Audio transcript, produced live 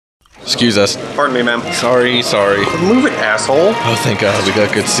Excuse us. Pardon me, ma'am. Sorry. Move it, asshole. Oh, thank God. We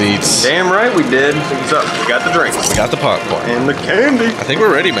got good seats. Damn right we did. What's up? We got the drinks. We got the popcorn. And the candy. I think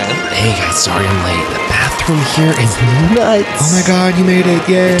we're ready, man. Hey guys, sorry I'm late. The bathroom here is nuts. Oh my God, you made it.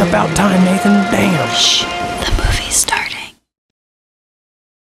 Yay. It's about time, Nathan. Damn. Shh. The movie's starting.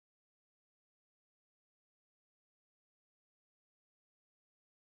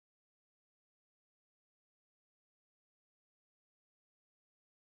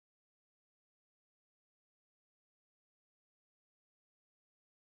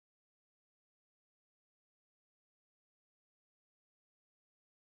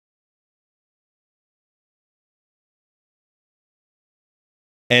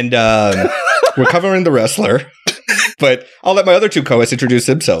 And we're covering The Wrestler, but I'll let my other two co-hosts introduce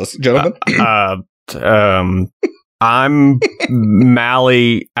themselves, gentlemen. I'm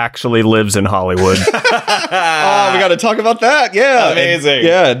Mally actually lives in Hollywood. Oh, we got to talk about that. Yeah. Amazing.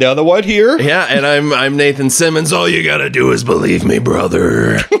 And, the other one here. Yeah, and I'm Nathan Simmons. All you gotta do is believe me,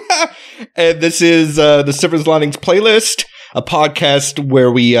 brother. And this is the Silver Linings Playlist, a podcast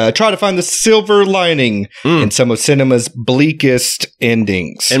where we try to find the silver lining in some of cinema's bleakest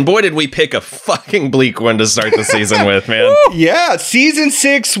endings. And boy, did we pick a fucking bleak one to start the season with, man. Yeah, season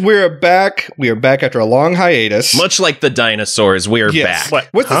 6, we're back. We are back after a long hiatus. Much like the dinosaurs, we are back.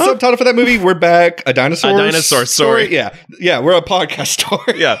 What's the subtitle for that movie? We're back. A dinosaur. A dinosaur story. Yeah, we're a podcast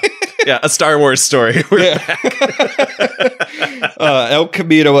story. Yeah, a Star Wars story. We're back. El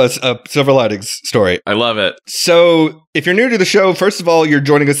Camino, a Silver Linings story. I love it. So, if you're new to the show, first of all, you're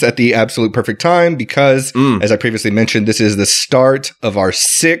joining us at the absolute perfect time because, as I previously mentioned, this is the start of our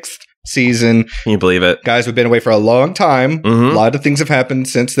 6th season. Can you believe it? Guys, we've been away for a long time. A lot of things have happened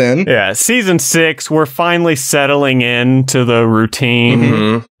since then. Yeah, season 6, we're finally settling into the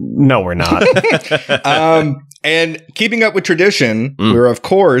routine. No, we're not. And keeping up with tradition, we're, of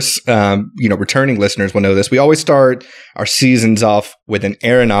course, returning listeners will know this. We always start our seasons off with an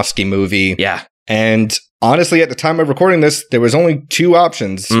Aronofsky movie. Yeah. And honestly, at the time of recording this, there was only 2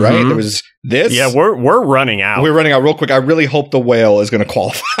 options, right? There was this. Yeah, we're running out. We're running out real quick. I really hope The Whale is going to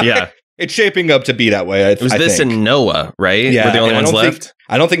qualify. Yeah. It's shaping up to be that way. It was this and Noah, right? Yeah. We're the only ones left.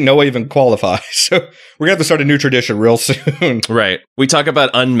 I don't think Noah even qualifies. So we're going to have to start a new tradition real soon. Right. We talk about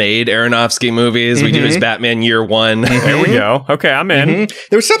unmade Aronofsky movies. We do his Batman Year One. There we go. Okay, I'm in.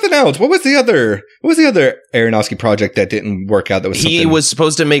 There was something else. What was the other Aronofsky project that didn't work out? That was He was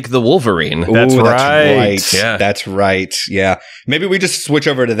supposed to make the Wolverine. That's right. Yeah. That's right. Yeah. Maybe we just switch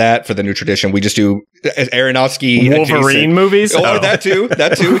over to that for the new tradition. We just do Aronofsky Wolverine adjacent movies. Or that too.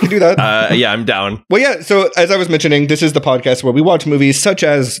 We can do that. Yeah, I'm down. Well, yeah. So as I was mentioning, this is the podcast where we watch movies such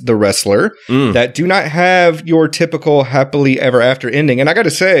as The Wrestler that do not have your typical happily ever after ending. And I got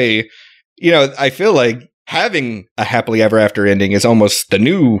to say, I feel like having a happily ever after ending is almost the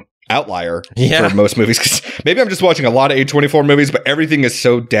new outlier for most movies. Because maybe I'm just watching a lot of A24 movies, but everything is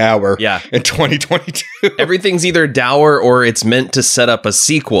so dour in 2022. Everything's either dour or it's meant to set up a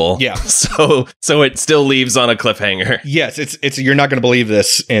sequel. Yeah. So it still leaves on a cliffhanger. Yes, it's you're not going to believe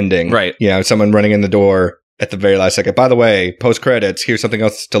this ending. Right. Someone running in the door at the very last second. By the way, post credits, here's something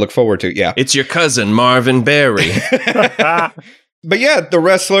else to look forward to. Yeah. It's your cousin, Marvin Berry. But yeah, The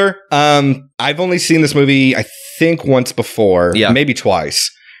Wrestler. I've only seen this movie, I think, once before. Yeah. Maybe twice.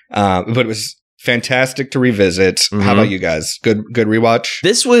 But it was fantastic to revisit. How about you guys? Good rewatch?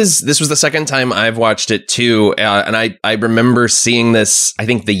 This was the second time I've watched it too. And I remember seeing this, I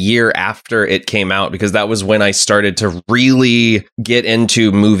think the year after it came out, because that was when I started to really get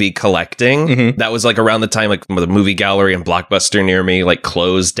into movie collecting. That was like around the time like the movie gallery and Blockbuster near me like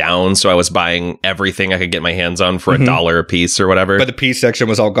closed down. So I was buying everything I could get my hands on for $1 a piece or whatever. But the P section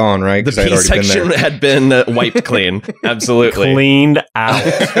was all gone, right? The P section had been wiped clean. Absolutely. Cleaned out.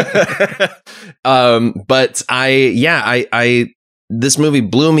 But I this movie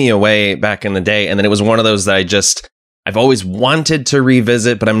blew me away back in the day. And then it was one of those that I've always wanted to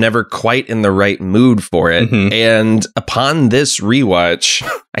revisit, but I'm never quite in the right mood for it. And upon this rewatch,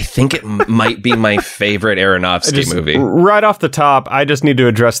 I think it might be my favorite Aronofsky movie. Right off the top, I just need to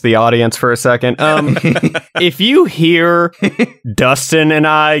address the audience for a second. If you hear Dustin and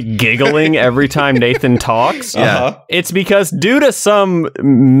I giggling every time Nathan talks, it's because due to some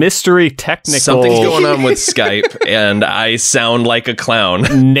mystery technical... Something's going on with Skype, and I sound like a clown.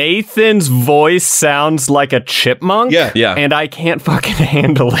 Nathan's voice sounds like a chipmunk. Yeah. And I can't fucking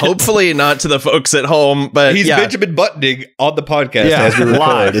handle it. Hopefully not to the folks at home, but he's Benjamin Buttoning on the podcast as we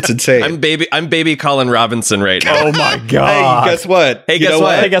record. It's insane. I'm baby Colin Robinson right now. Oh my God. Hey, guess what?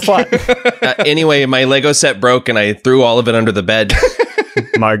 Hey, guess what? Anyway, my Lego set broke and I threw all of it under the bed.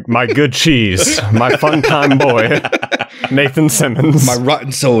 my good cheese, my fun time boy, Nathan Simmons. My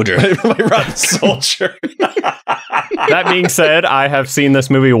rotten soldier. My rotten soldier. That being said, I have seen this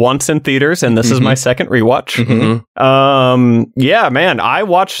movie once in theaters, and this is my second rewatch. Yeah, man,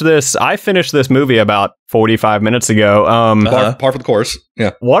 I finished this movie about 45 minutes ago. Par for the course.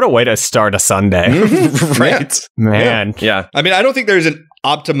 Yeah. What a way to start a Sunday. Right. Man. Yeah. I mean, I don't think there's an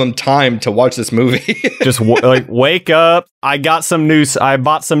optimum time to watch this movie. Just wake up. I bought some new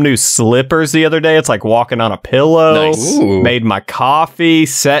slippers the other day. It's like walking on a pillow. Nice. Ooh. Made my coffee,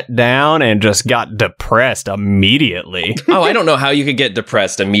 sat down, and just got depressed immediately. Oh, I don't know how you could get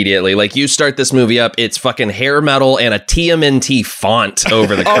depressed immediately. Like, you start this movie up, it's fucking hair metal and a TMNT font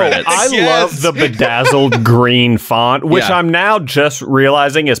over the credits. I love the bedazzled green font, which Yeah. I'm now just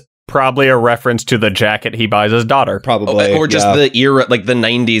realizing is probably a reference to the jacket he buys his daughter. Probably. Or just yeah. the era, like the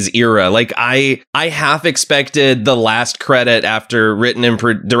 90s era. Like, I half expected the last credit after written and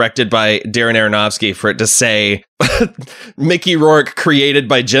directed by Darren Aronofsky for it to say Mickey Rourke created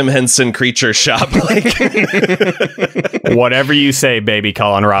by Jim Henson Creature Shop. Like, Whatever you say, baby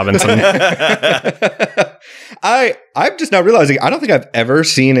Colin Robinson. I'm just now realizing I don't think I've ever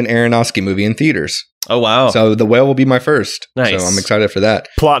seen an Aronofsky movie in theaters. oh, wow. So The Whale will be my first. Nice. So I'm excited for that.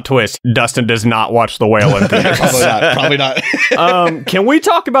 Plot twist, Dustin does not watch The Whale in theaters. Probably not. Can we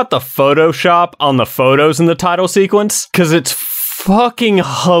talk about the Photoshop on the photos in the title sequence? Because it's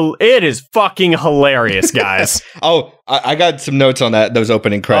it is fucking hilarious, guys. Oh, I got some notes on those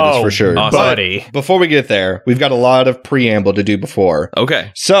opening credits for sure. awesome. Buddy. Before we get there, we've got a lot of preamble to do before.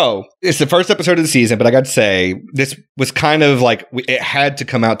 Okay. So it's the first episode of the season, but I got to say, this was kind of like, it had to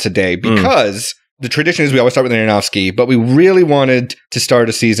come out today because the tradition is we always start with Aronofsky, but we really wanted to start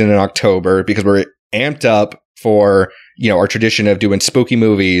a season in October because we're amped up for, our tradition of doing spooky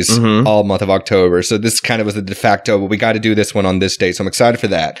movies all month of October. So this kind of was the de facto, but we got to do this one on this date. So I'm excited for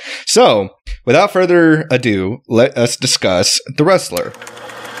that. So without further ado, let us discuss The Wrestler.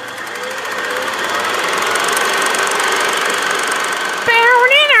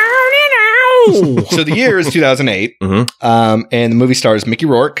 So the year is 2008, and the movie stars Mickey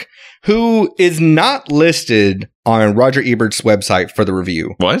Rourke, who is not listed on Roger Ebert's website for the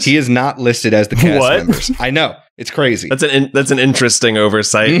review. What? He is not listed as the cast What? members. I know. It's crazy. That's an interesting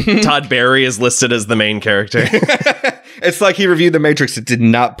oversight. Todd Barry is listed as the main character. It's like he reviewed The Matrix and did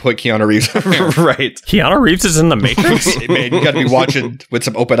not put Keanu Reeves on there. Right. Keanu Reeves is in The Matrix? Man, you got to be watching with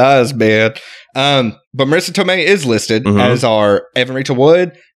some open eyes, man. But Marisa Tomei is listed, as are Evan Rachel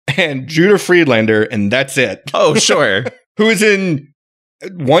Wood and Judah Friedlander, and that's it. Oh, sure. Who is in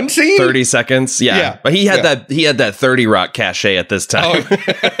one scene? 30 seconds. Yeah. But he had that 30 Rock cachet at this time. Oh,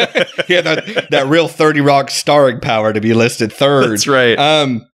 yeah, that real 30 Rock starring power to be listed third. That's right.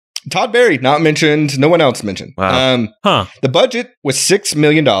 Todd Barry, not mentioned. No one else mentioned. Wow. The budget was $6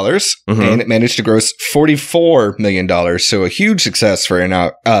 million, and it managed to gross $44 million. So a huge success for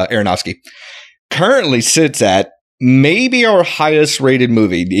Aronofsky. Currently sits at maybe our highest rated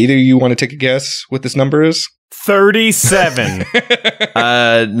movie. Either you want to take a guess what this number is? 37.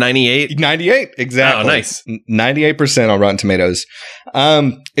 98. 98, exactly. Oh, nice. 98% on Rotten Tomatoes.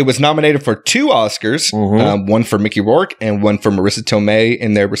 It was nominated for 2 Oscars, one for Mickey Rourke and one for Marisa Tomei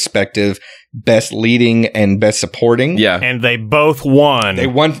in their respective Best Leading and Best Supporting. Yeah. And they both won. They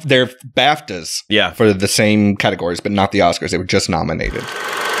won their BAFTAs for the same categories, but not the Oscars. They were just nominated.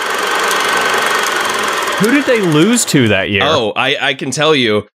 Who did they lose to that year? Oh, I can tell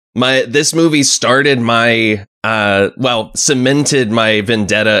you. This movie started cemented my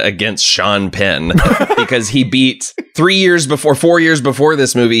vendetta against Sean Penn because he beat 4 years before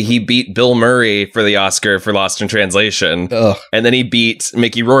this movie, he beat Bill Murray for the Oscar for Lost in Translation. Ugh. And then he beat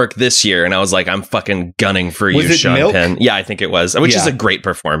Mickey Rourke this year. And I was like, I'm fucking gunning for you, Sean Milk? Penn. Yeah, I think it was, which is a great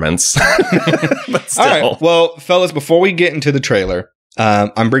performance. But still. All right. Well, fellas, before we get into the trailer,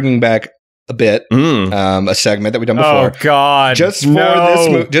 I'm bringing back a bit, a segment that we've done before. Oh God! Just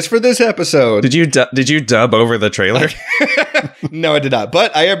for this episode. Did you dub over the trailer? No, I did not.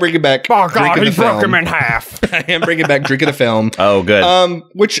 But I am bringing back. Oh God! He broke film. him in half. I am bringing back Drink of the Film. Oh, good.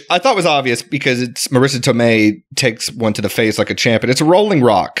 Which I thought was obvious because it's Marisa Tomei takes one to the face like a champ, and it's a Rolling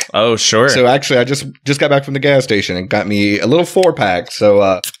Rock. Oh, sure. So actually, I just got back from the gas station and got me a little 4-pack.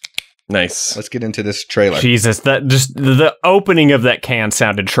 So nice. Let's get into this trailer. Jesus, that just the opening of that can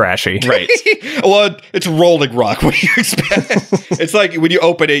sounded trashy. Right. Well, it's Rolling Rock. What do you expect? It's like when you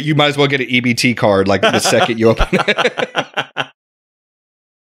open it, you might as well get an EBT card like the second you open it.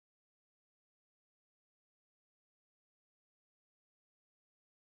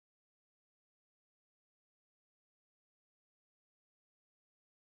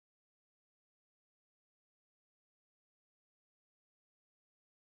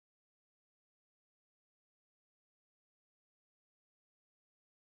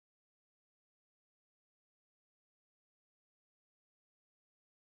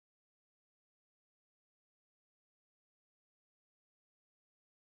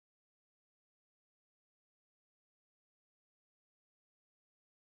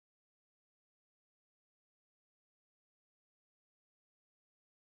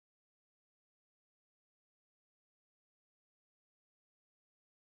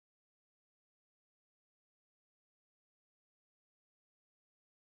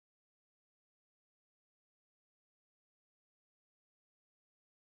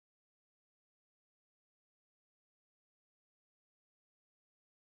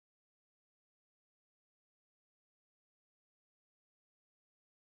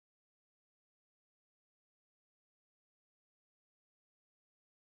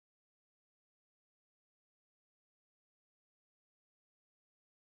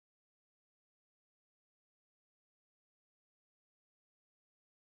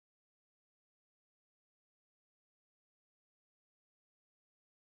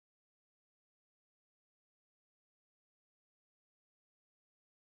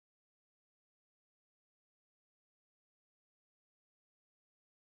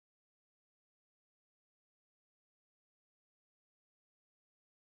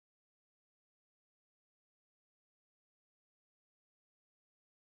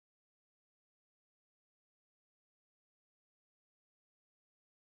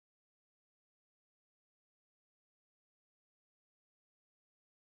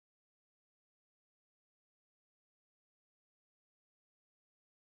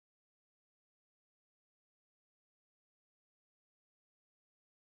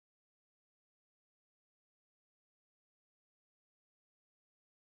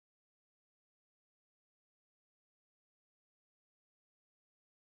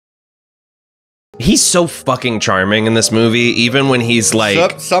 He's so fucking charming in this movie, even when he's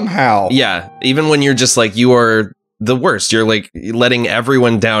like... Somehow. Yeah, even when you're just like, you are the worst. You're like letting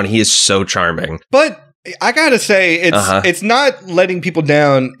everyone down. He is so charming. But I gotta say, it's not letting people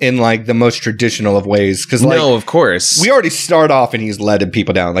down in like the most traditional of ways. Because no, of course. We already start off and he's letting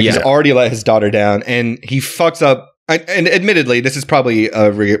people down. Like he's already let his daughter down and he fucks up. And admittedly, this is probably a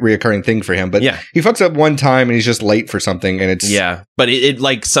reoccurring thing for him, but he fucks up one time and he's just late for something, and it's but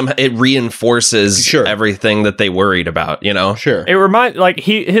it reinforces everything that they worried about, you know. Sure, it reminds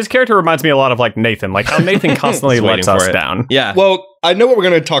his character reminds me a lot of like Nathan, like how Nathan constantly lets us down. Yeah, well, I know what we're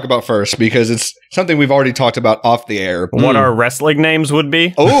going to talk about first because it's something we've already talked about off the air. What our wrestling names would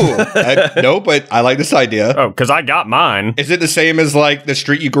be? Oh, no, but I like this idea. Oh, because I got mine. Is it the same as like the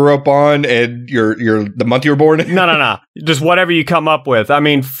street you grew up on and you're the month you were born in? No. Just whatever you come up with. I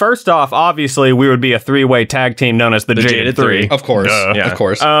mean, first off, obviously, we would be a 3-way tag team known as the Jaded Three. Of course. Of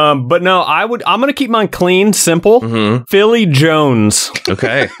course. But no, I'm going to keep mine clean, simple. Mm-hmm. Philly Jones.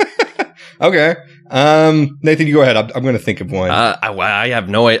 Okay. Okay. Nathan, you go ahead. I'm going to think of one. I have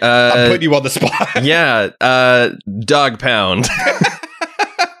no idea. I'm putting you on the spot. Yeah. Dog pound.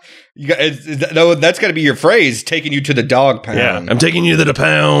 No, that's got to be your phrase. Taking you to the dog pound. Yeah, I'm taking you to the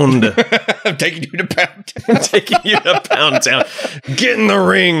pound. I'm taking you to pound. I'm taking you to Pound Town. Get in the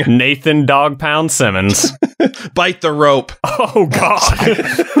ring, Nathan Dog Pound Simmons. Bite the rope. Oh God,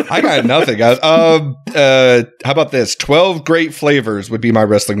 I got nothing, guys. How about this? 12 Great Flavors would be my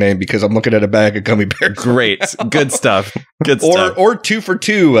wrestling name because I'm looking at a bag of gummy bears. Great, good stuff. Good stuff. Or 2 for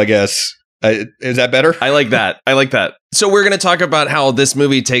 2, I guess. Is that better? I like that. So we're going to talk about how this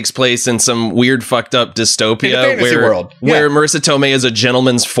movie takes place in some weird, fucked up dystopia where Marisa Tomei is a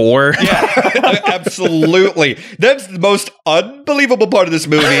gentleman's 4. Yeah, absolutely. That's the most unbelievable part of this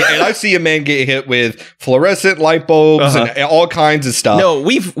movie. And I see a man get hit with fluorescent light bulbs and all kinds of stuff. No,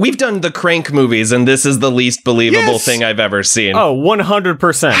 we've done the Crank movies, and this is the least believable thing I've ever seen. Oh,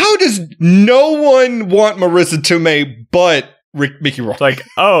 100%. How does no one want Marisa Tomei but Mickey Rourke? Like,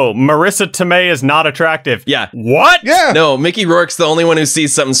 oh, Marisa Tomei is not attractive. Yeah. What? Yeah. No, Mickey Rourke's the only one who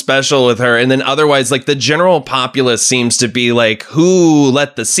sees something special with her. And then otherwise, like, the general populace seems to be like, who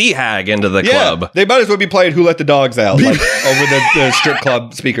let the sea hag into the club? They might as well be playing Who Let the Dogs Out, like, over the strip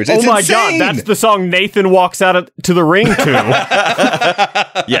club speakers. It's insane. God, that's the song Nathan walks out to the ring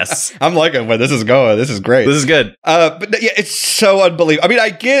to. Yes. I'm liking where this is going. This is great. This is good. But yeah, it's so unbelievable. I mean, I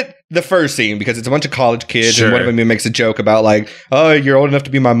get the first scene because it's a bunch of college kids and one of them makes a joke about like, oh, you're old enough to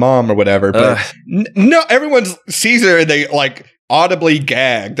be my mom or whatever. But no, everyone sees her and they like audibly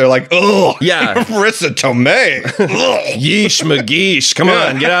gag. They're like, oh, yeah, Marisa Tomei. Yeesh McGeesh. Come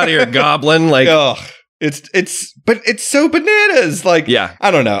on, get out of here, goblin. Like, it's so bananas. Like, I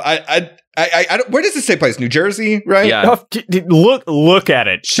don't know. I don't, where does this take place? New Jersey, right? Yeah. Look at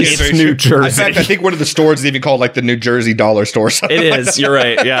it. It's New Jersey. In fact, I think one of the stores is even called like the New Jersey Dollar Store. It is. You're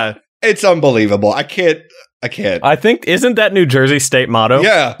right. Yeah. It's unbelievable. I can't. I think, isn't that New Jersey state motto?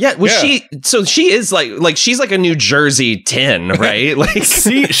 Yeah. Yeah. She is like she's like a New Jersey 10, right? Like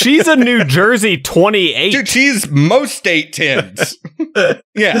she's a New Jersey 28. Dude, she's most state 10s.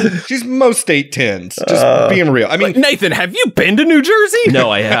 Yeah. She's most state 10s. Just being real. I mean, like, Nathan, have you been to New Jersey?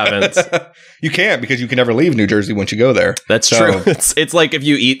 No, I haven't. You can't because you can never leave New Jersey once you go there. That's true. It's like if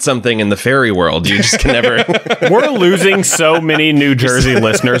you eat something in the fairy world, you just can never. We're losing so many New Jersey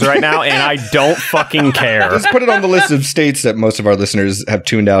listeners right now, and I don't fucking care. Let's put it on the list of states that most of our listeners have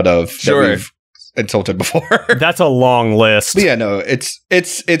tuned out of. Sure. That we've insulted before. That's a long list. But yeah, no, it's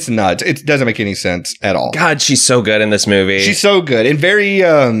nuts. It doesn't make any sense at all. God, she's so good in this movie. She's so good and very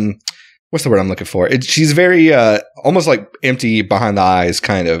what's the word I'm looking for? She's very almost like empty behind the eyes,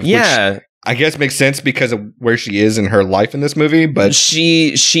 kind of. Yeah. Which I guess makes sense because of where she is in her life in this movie, but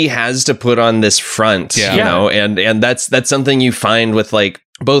she has to put on this front, you know, and that's something you find with like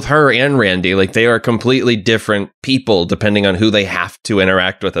both her and Randy. Like they are completely different people depending on who they have to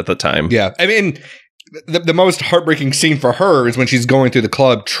interact with at the time. Yeah. I mean, the most heartbreaking scene for her is when she's going through the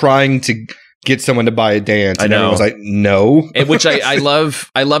club trying to get someone to buy a dance. And everyone's like, no. Which I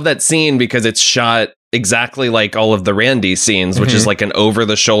love. I love that scene because it's shot exactly like all of the Randy scenes, which is like an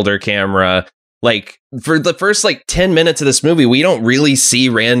over-the-shoulder camera. Like for the first like 10 minutes of this movie, we don't really see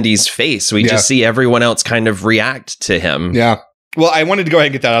Randy's face. We just see everyone else kind of react to him. Yeah. Well, I wanted to go ahead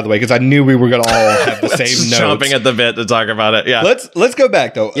and get that out of the way because I knew we were going to all have the same notes. Chomping at the bit to talk about it. Yeah. Let's go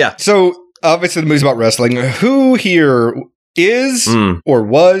back though. Yeah. So obviously the movie's about wrestling. Who here is or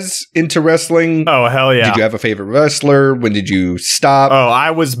was into wrestling? Oh, hell yeah. Did you have a favorite wrestler? When did you stop? Oh,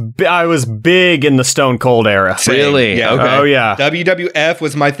 I was big in the Stone Cold era. Really? Yeah. Okay. Oh, yeah. WWF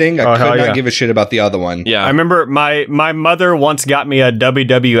was my thing. I could not give a shit about the other one. Yeah. I remember my mother once got me a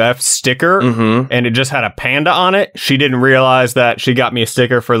WWF sticker, and it just had a panda on it. She didn't realize that she got me a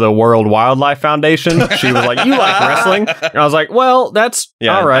sticker for the World Wildlife Foundation. She was like, "You like wrestling?" And I was like, "Well, that's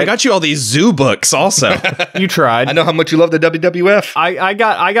all right." I got you all these zoo books also. You tried. I know how much you love the WWF. I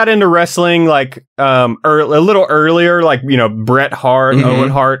got into wrestling like a little earlier, like, you know, Bret Hart, Owen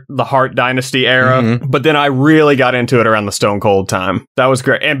Hart, the Hart Dynasty era. But then I really got into it around the Stone Cold time. That was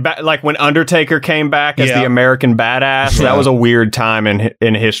great. And like when Undertaker came back as the American Badass, that was a weird time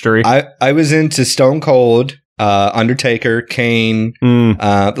in history. I was into Stone Cold, Undertaker, Kane,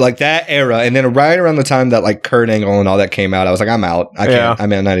 like that era, and then right around the time that like Kurt Angle and all that came out, I was like, I'm out. I can't. I'm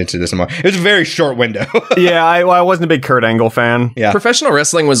not into this anymore. It was a very short window. Yeah, I wasn't a big Kurt Angle fan. Yeah, professional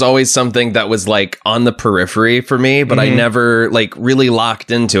wrestling was always something that was like on the periphery for me, but I never like really locked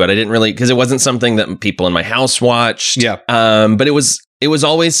into it. I didn't really, because it wasn't something that people in my house watched. Yeah, but it was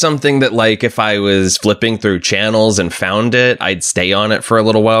always something that, like, if I was flipping through channels and found it, I'd stay on it for a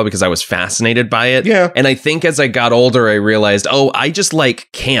little while because I was fascinated by it. Yeah. And I think as I got older, I realized, oh, I just like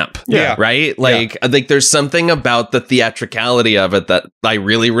camp. Yeah. Right? Like there's something about the theatricality of it that I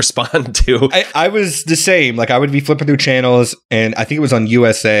really respond to. I was the same. Like, I would be flipping through channels, and I think it was on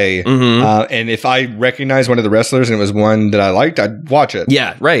USA. And if I recognized one of the wrestlers and it was one that I liked, I'd watch it.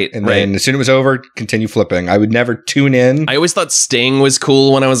 Yeah, right. And then as soon as it was over, continue flipping. I would never tune in. I always thought Sting was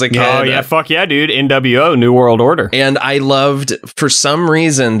cool when I was a kid. Oh yeah, fuck yeah, dude. NWO, New World Order. And I loved, for some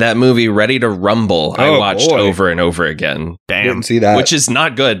reason, that movie Ready to Rumble. I watched over and over again. Damn. Didn't see that. Which is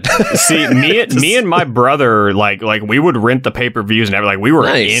not good. See, me and my brother, like we would rent the pay-per-views and everything. Like, we were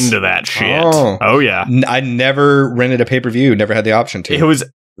into that shit. Oh yeah. I never rented a pay-per-view. Never had the option to. It was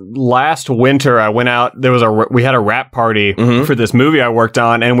last winter. I went out. We had a rap party for this movie I worked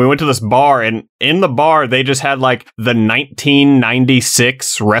on, and we went to this bar. And in the bar, they just had like the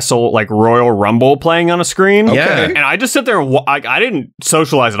 1996 Royal Rumble playing on a screen. Yeah, and I just sit there and I didn't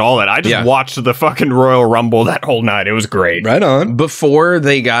socialize at all. That I just watched the fucking Royal Rumble that whole night. It was great. Right on. Before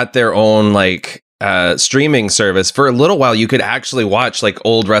they got their own streaming service, for a little while you could actually watch like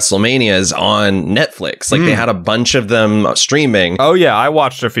old WrestleManias on Netflix. Like they had a bunch of them streaming. Oh yeah, I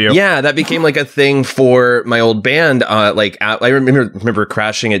watched a few. Yeah, that became like a thing for my old band. I remember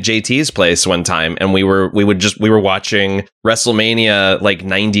crashing at JT's place one time, and we were watching WrestleMania like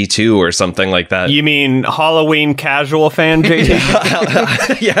 92 or something like that. You mean Halloween casual fan,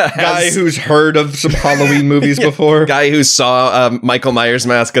 JT? Yeah, guy who's heard of some Halloween movies before. Guy who saw Michael Myers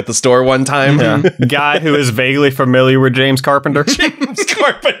mask at the store one time. Yeah. Guy who is vaguely familiar with James Carpenter. James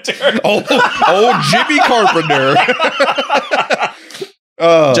Carpenter. Old Jimmy Carpenter.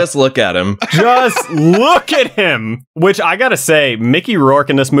 Just look at him. Just look at him. Which I gotta say, Mickey Rourke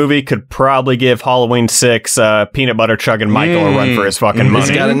in this movie could probably give Halloween 6 peanut butter chugging Michael a run for his fucking money.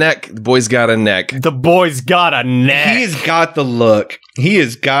 He's got a neck. The boy's got a neck. The boy's got a neck. He's got the look. He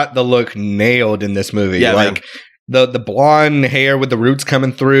has got the look nailed in this movie. Yeah, like, man. The blonde hair with the roots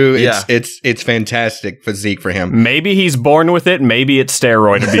coming through, it's fantastic physique for him. Maybe he's born with it. Maybe it's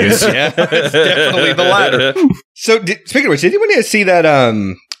steroid abuse. Yeah, it's definitely the latter. So, speaking of which, did anyone see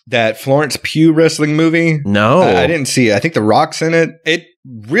that Florence Pugh wrestling movie? No, I didn't see it. I think The Rock's in it. It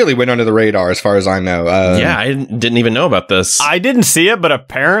really went under the radar, as far as I know. I didn't even know about this. I didn't see it, but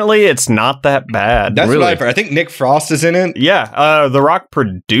apparently it's not that bad. That's what I've heard. I think Nick Frost is in it. Yeah, The Rock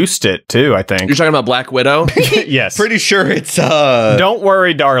produced it too, I think. You're talking about Black Widow? Yes. Pretty sure it's... Don't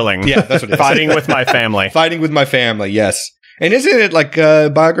worry, darling. Yeah, that's what it is. Fighting with my family. Fighting with my family, yes. And isn't it like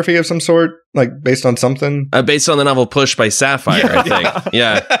a biography of some sort? Like based on something? Based on the novel Push by Sapphire, I think.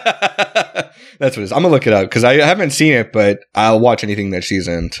 Yeah. That's what it is. I'm going to look it up because I haven't seen it, but I'll watch anything that she's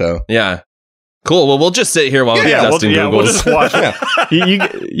in. So yeah. Cool. Well, we'll just sit here while Dustin Googles. We'll just watch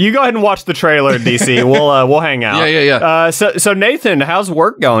it. You go ahead and watch the trailer, DC. We'll hang out. Yeah. So Nathan, how's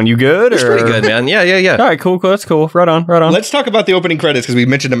work going? You good? It's pretty good, man. Yeah. All right, cool. That's cool. Right on. Let's talk about the opening credits because we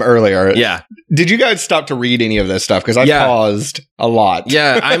mentioned them earlier. Yeah. Did you guys stop to read any of this stuff? Because I paused a lot.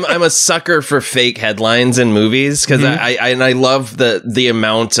 Yeah, I'm a sucker for fake headlines in movies because I love the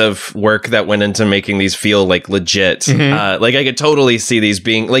amount of work that went into making these feel like legit. Like I could totally see these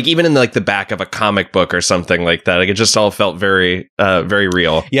being like even in like the back of a comic book or something like that. Like it just all felt very very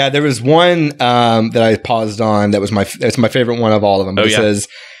real. Yeah, there was one that I paused on that was it's my favorite one of all of them. It says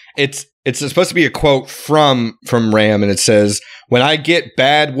it's supposed to be a quote from Ram, and it says, "When I get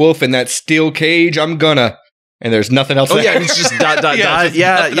Bad Wolf in that steel cage, I'm gonna." And there's nothing else. Yeah, it's just dot.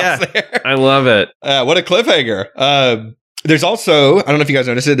 Yeah. I love it. What a cliffhanger. There's also, I don't know if you guys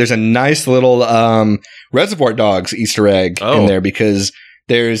noticed it, there's a nice little Reservoir Dogs Easter egg in there because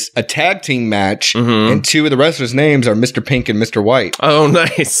there's a tag team match and two of the wrestlers' names are Mr. Pink and Mr. White. Oh,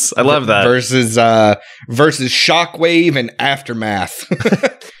 nice. I love that. Versus Shockwave and Aftermath.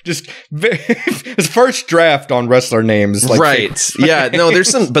 Just his first draft on wrestler names. Like, right. Yeah. No,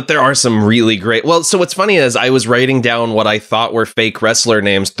 there are some really great. Well, so what's funny is I was writing down what I thought were fake wrestler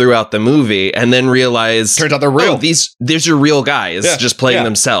names throughout the movie and then realized turns out they're real. Oh, these are real guys just playing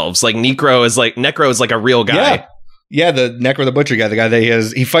themselves. Like Necro is like a real guy. Yeah, the Necro the Butcher guy, the guy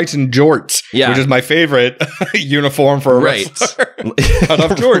that he fights in jorts, which is my favorite uniform for a wrestler. Cut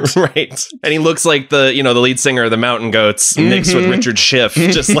off jorts. Right. And he looks like the lead singer of the Mountain Goats mixed with Richard Schiff,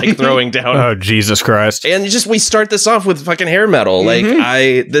 just like throwing down. Oh, Jesus Christ. And we start this off with fucking hair metal. Like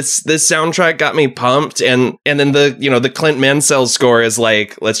this soundtrack got me pumped. And then the Clint Mansell score is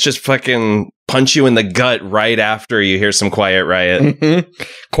like, let's just fucking punch you in the gut right after you hear some Quiet Riot.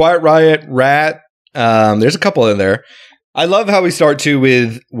 Quiet Riot, Rat. There's a couple in there. I love how we start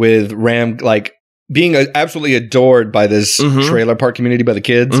with Ram like being absolutely adored by this trailer park community by the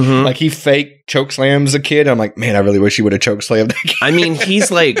kids. Like he fake choke slams a kid. I'm like, man, I really wish he would have choke slammed that kid. I mean,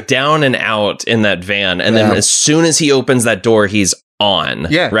 he's like down and out in that van, and then as soon as he opens that door, he's on.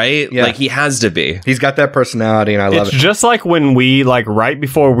 Yeah, right. Yeah. Like he has to be. He's got that personality, and I love it. It's just like when we right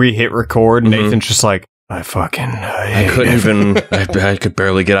before we hit record, Nathan's just like, I could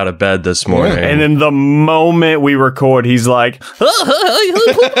barely get out of bed this morning. And then the moment we record, he's like,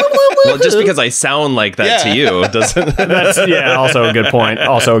 well, just because I sound like that to you doesn't. That's also a good point.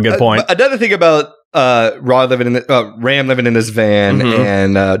 Another thing about Ram living in this van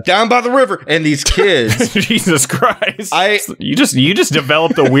and down by the river and these kids. Jesus Christ! You just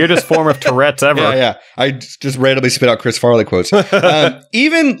developed the weirdest form of Tourette's ever. Yeah. I just randomly spit out Chris Farley quotes.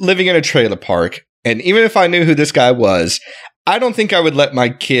 Even living in a trailer park. And even if I knew who this guy was, I don't think I would let my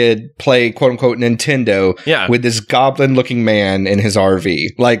kid play quote unquote Nintendo with this goblin looking man in his RV.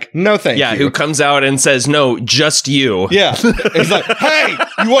 Like, no thank you. Yeah, who comes out and says, no, just you. Yeah. It's like, hey,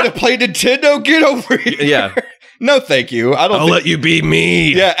 you want to play Nintendo? Get over here. Yeah. No, thank you. I'll let you be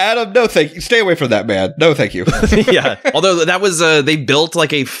me. Yeah, Adam, no, thank you. Stay away from that, man. No, thank you. Yeah. Although that was, they built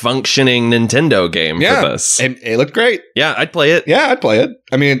like a functioning Nintendo game for this. And it looked great. Yeah, I'd play it. Yeah, I'd play it.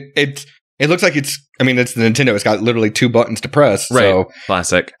 I mean, it looks like it's the Nintendo. It's got literally 2 buttons to press. Right. So.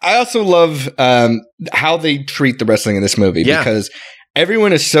 Classic. I also love how they treat the wrestling in this movie because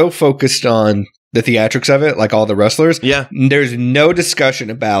everyone is so focused on the theatrics of it, like all the wrestlers. Yeah. There's no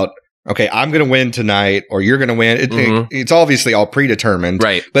discussion about, okay, I'm going to win tonight or you're going to win. It's obviously all predetermined.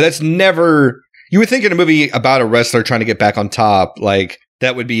 Right. But that's never... You would think in a movie about a wrestler trying to get back on top, like...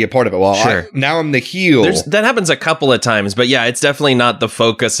 That would be a part of it. Well, sure. Now I'm the heel. That happens a couple of times, but yeah, it's definitely not the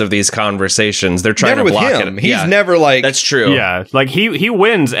focus of these conversations. They're trying to block it. He's never like... That's true. Yeah, like he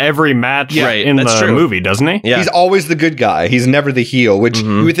wins every match in the movie, doesn't he? Yeah. He's always the good guy. He's never the heel, which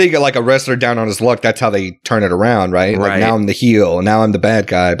you would think like a wrestler down on his luck, that's how they turn it around, right? Like now I'm the heel, and now I'm the bad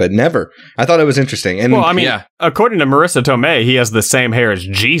guy, but never. I thought it was interesting. And well, I mean, according to Marisa Tomei, he has the same hair as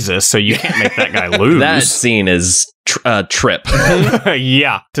Jesus, so you can't make that guy lose. That scene is... trip.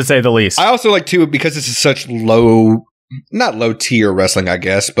 Yeah, to say the least. I also like too, because this is such not low tier wrestling, I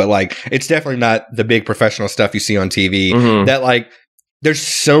guess, but like it's definitely not the big professional stuff you see on TV, that like there's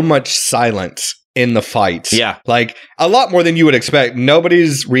so much silence in the fights. Yeah. Like a lot more than you would expect.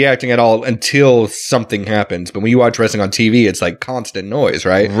 Nobody's reacting at all until something happens. But when you watch wrestling on TV, it's like constant noise,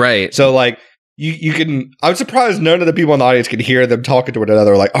 right? Right. So like You can. I'm surprised none of the people in the audience could hear them talking to one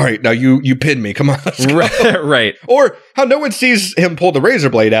another. Like, all right, now you pinned me. Come on, let's go. Right. Or how no one sees him pull the razor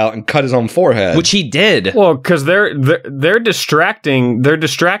blade out and cut his own forehead, which he did. Well, because they're distracting. They're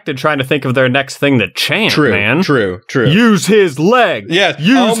distracted trying to think of their next thing to chant. True, man. True. Use his leg. Yeah.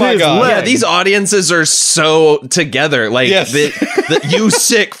 Use his leg. Yeah, these audiences are so together. Like, you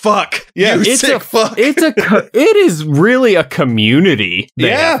sick fuck. Yeah, you sick fuck. It is really a community they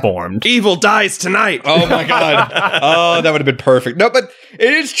have formed. Evil dies tonight. Oh my god. Oh, that would have been perfect. No, but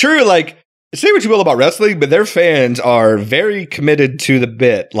it is true. Like, say what you will about wrestling, but their fans are very committed to the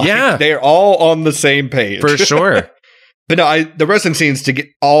bit. Like, they're all on the same page. For sure. But no, the wrestling scenes, to get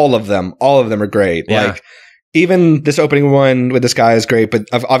all of them are great. Yeah. Like, even this opening one with this guy is great, but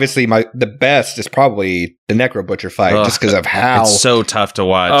obviously the best is probably the Necro Butcher fight, just because of how it's so tough to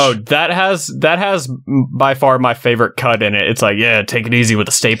watch. Oh, that has by far my favorite cut in it. It's like, take it easy with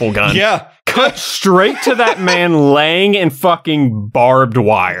a staple gun. Yeah. Cut straight to that man laying in fucking barbed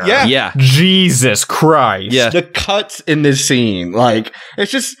wire. Yeah. Jesus Christ. Yeah. The cuts in this scene, like,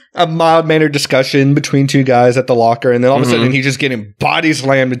 it's just a mild-mannered discussion between two guys at the locker, and then all of a sudden he's just getting body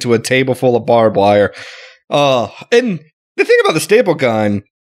slammed into a table full of barbed wire. And the thing about the staple gun,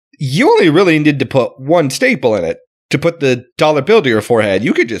 you only really need to put one staple in it to put the dollar bill to your forehead.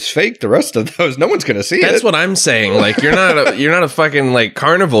 You could just fake the rest of those. No one's going to see it. That's what I'm saying. Like, you're not a fucking like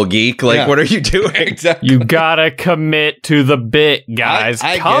carnival geek. Like, what are you doing? Exactly. You gotta commit to the bit, guys.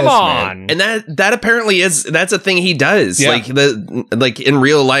 I Come guess, on. And that apparently that's a thing he does. Yeah. Like in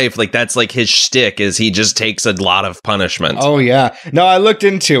real life, like that's like his shtick is he just takes a lot of punishment. Oh yeah. No, I looked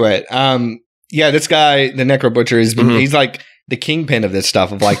into it. This guy, the Necro Butcher, he's like the kingpin of this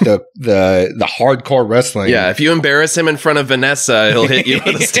stuff, of like the hardcore wrestling. Yeah, if you embarrass him in front of Vanessa, he'll hit you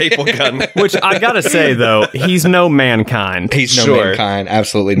with a staple gun. Which I gotta say though, he's no Mankind. He's no Mankind,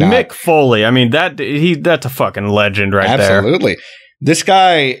 absolutely not. Mick Foley, I mean that's a fucking legend right there. Absolutely. This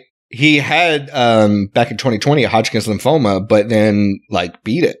guy, he had back in 2020 a Hodgkin's lymphoma, but then like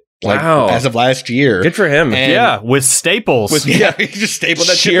beat it. Like, wow. As of last year. Good for him. And with staples. He just stapled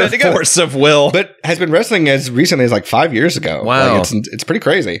that sheer shit together. force of will. But has been wrestling as recently as like 5 years ago. Wow. Like, it's pretty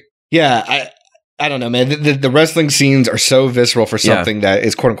crazy. Yeah, I don't know, man. The wrestling scenes are so visceral for something that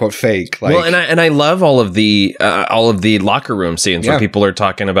is quote unquote fake. Like, well, and I love all of the locker room scenes where people are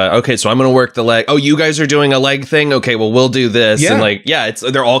talking about, okay, so I'm going to work the leg. Oh, you guys are doing a leg thing. Okay, well, we'll do this. Yeah. And like,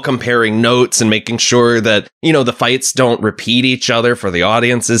 they're all comparing notes and making sure that, the fights don't repeat each other for the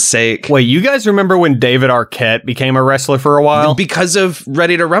audience's sake. Wait, you guys remember when David Arquette became a wrestler for a while? Because of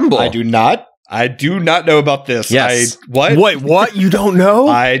Ready to Rumble. I do not know about this. Yes. What? Wait, what? You don't know?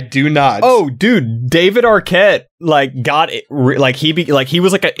 I do not. Oh, dude, David Arquette got it. He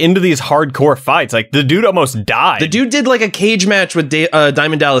was into these hardcore fights. Like the dude almost died. The dude did like a cage match with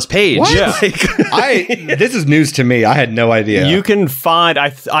Diamond Dallas Page. What? Yeah. This is news to me. I had no idea. You can find. I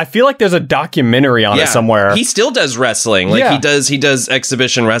feel like there's a documentary on it somewhere. He still does wrestling. Like he does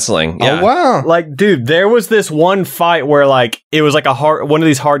exhibition wrestling. Yeah. Oh wow. Like, dude, there was this one fight where it was like one of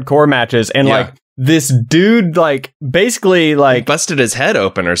these hardcore matches, and this dude basically he busted his head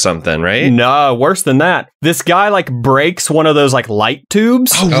open or something, right? No, worse than that. This guy breaks one of those light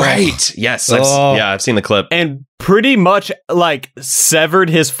tubes. Oh, right. Yes. I've seen the clip. And pretty much severed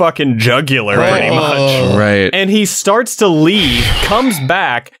his fucking jugular pretty much. Right. And he starts to leave, comes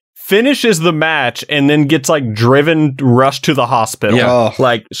back, finishes the match, and then gets rushed to the hospital.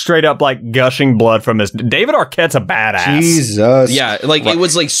 Yeah. Straight up gushing blood from his. David Arquette's a badass. Jesus. Yeah, it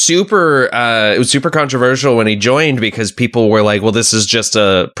was super it was super controversial when he joined because people were like, well, this is just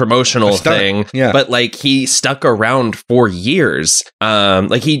a promotional thing. Yeah. But he stuck around for years.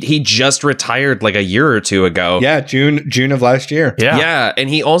 He just retired a year or two ago. Yeah, June of last year. Yeah. Yeah, and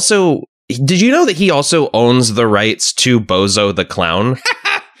he also did you know that he also owns the rights to Bozo the Clown?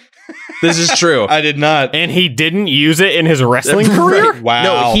 This is true. I did not. And he didn't use it in his wrestling career? Right.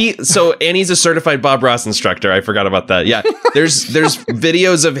 Wow. No, and he's a certified Bob Ross instructor. I forgot about that. Yeah. There's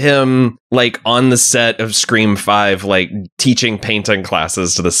videos of him on the set of Scream 5 teaching painting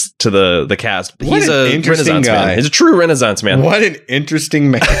classes to the cast. He's a Renaissance man. He's a true Renaissance man. What an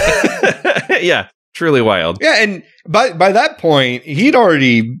interesting man. Yeah. Truly wild. Yeah, and by that point, he'd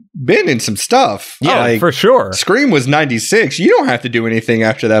already been in some stuff. Yeah, for sure. Scream was 96. You don't have to do anything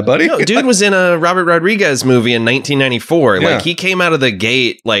after that, buddy. No, dude was in a Robert Rodriguez movie in 1994. Yeah. He came out of the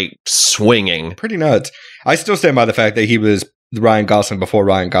gate swinging. Pretty nuts. I still stand by the fact that he was Ryan Gosling before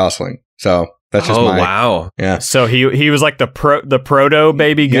Ryan Gosling. So that's just wow. Yeah. So he was the proto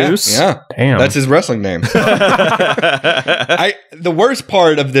baby goose. Yeah. Damn. That's his wrestling name. The worst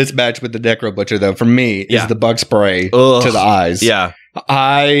part of this match with the Necro Butcher, though, for me, is the bug spray to the eyes. Yeah.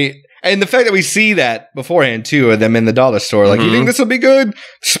 And the fact that we see that beforehand, too, of them in the dollar store. You think this will be good?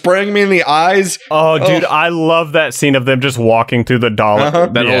 Spraying me in the eyes. Oh, dude, I love that scene of them just walking through the dollar.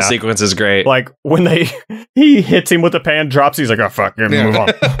 That whole sequence is great. When he hits him with the pan, drops, he's like, oh, fuck, move on.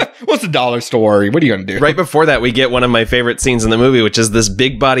 What's the dollar store? What are you going to do? Right before that, we get one of my favorite scenes in the movie, which is this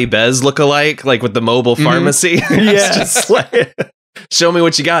Big Body Bez lookalike, with the mobile pharmacy. Yes. Show me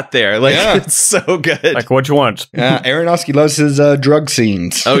what you got there. It's so good. What you want? Yeah, Aronofsky loves his drug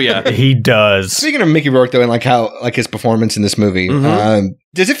scenes. Oh, yeah. He does. Speaking of Mickey Rourke, though, and how his performance in this movie,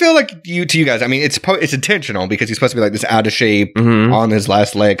 does it feel to you guys? I mean, it's intentional because he's supposed to be this out of shape, on his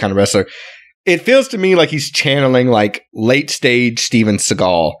last leg kind of wrestler. It feels to me like he's channeling late stage Steven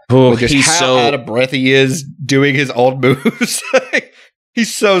Seagal. Oh, just he's how so out of breath he is doing his old moves.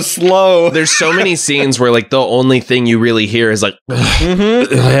 He's so slow. There's so many scenes where the only thing you really hear is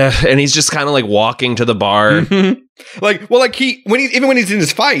and he's just kind of walking to the bar. When he's in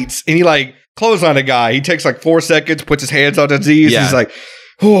his fights and he clothesline a guy, he takes 4 seconds, puts his hands on his knees. Yeah. He's like,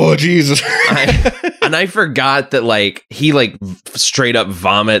 Oh, Jesus. And I forgot that, like, he, like, straight up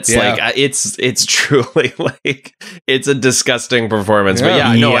vomits. Yeah. Like, it's truly, like, it's a disgusting performance. But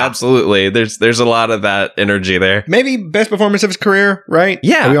yeah, no, absolutely. There's a lot of that energy there. Maybe best performance of his career, right?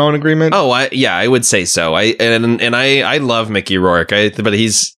 Yeah. Are we all in agreement? Oh, I would say so. I love Mickey Rourke, but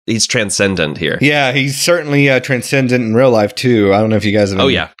he's transcendent here. Yeah, he's certainly transcendent in real life, too. I don't know if you guys have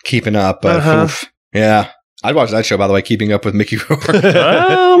been keeping up, but oof. Yeah. I'd watch that show, by the way, Keeping Up with Mickey Rourke.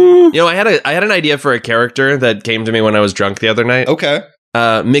 You know, I had an idea for a character that came to me when I was drunk the other night. Okay.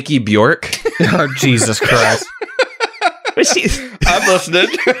 Mickey Björk. Oh, Jesus Christ. I'm listening.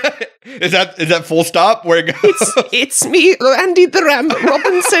 Is that full stop where it goes? It's me, Andy the Ram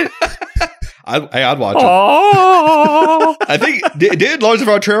Robinson. I'd watch it. Oh. I think did Lawrence of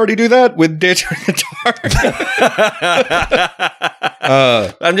Archer already do that with Dancer in the Dark?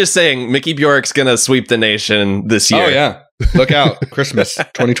 I'm just saying, Mickey Bjork's gonna sweep the nation this year. Oh yeah, look out, Christmas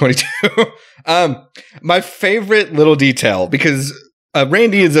 2022. My favorite little detail, because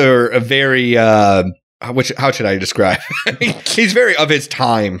Randy is a very how should I describe? He's very of his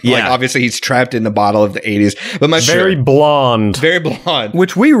time. Yeah. Like, obviously he's trapped in the bottle of the 80s. But very blonde. Very blonde.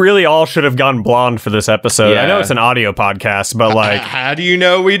 Which we really all should have gone blonde for this episode. Yeah. I know it's an audio podcast, but like... How do you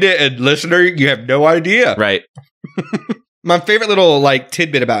know we did? Listener, you have no idea. Right. My favorite little like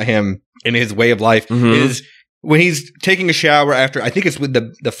tidbit about him and his way of life is when he's taking a shower after, I think it's with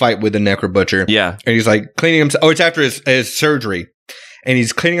the fight with the Necro Butcher. Yeah. And he's like cleaning himself. Oh, it's after his surgery. And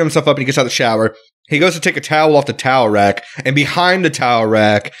he's cleaning himself up and he gets out of the shower. He goes to take a towel off the towel rack, and behind the towel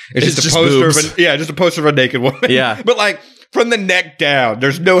rack is just a poster just a poster of a naked woman. Yeah. But like from the neck down,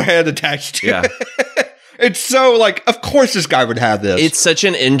 there's no head attached to it. It's so like, of course this guy would have this. It's such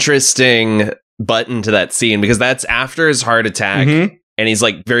an interesting button to that scene because that's after his heart attack, and he's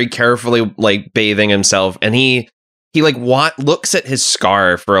like very carefully like bathing himself, and he like looks at his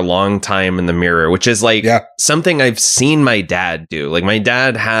scar for a long time in the mirror, which is like something I've seen my dad do. Like my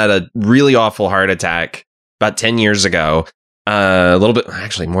dad had a really awful heart attack about 10 years ago, a little bit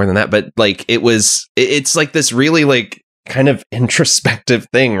actually more than that, but like it's like this really like kind of introspective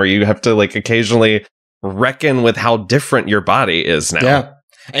thing where you have to like occasionally reckon with how different your body is now. Yeah.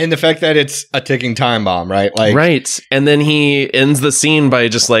 And the fact that it's a ticking time bomb, right? Like, right. And then he ends the scene by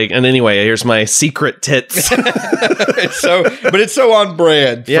just like, and anyway, here's my secret tits. It's so on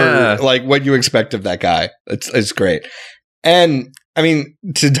brand for like what you expect of that guy. It's great. And I mean,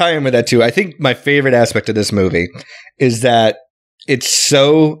 to tie in with that too, I think my favorite aspect of this movie is that it's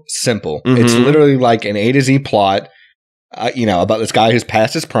so simple. It's literally like an A to Z plot. About this guy who's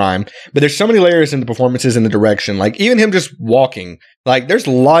past his prime, but there's so many layers in the performances and the direction. Like even him just walking, like there's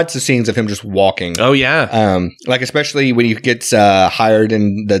lots of scenes of him just walking. Oh yeah. Like especially when he gets hired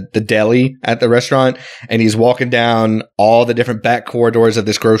in the deli at the restaurant and he's walking down all the different back corridors of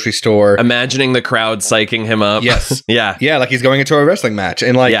this grocery store. Imagining the crowd psyching him up. Yes. Yeah. Yeah. Like he's going into a wrestling match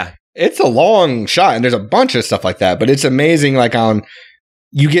and like, it's a long shot and there's a bunch of stuff like that, but it's amazing. Like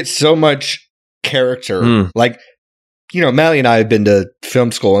you get so much character, like, Mally and I have been to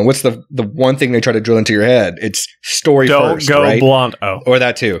film school, and what's the one thing they try to drill into your head? It's story first, Don't go right? blonde. Oh. Or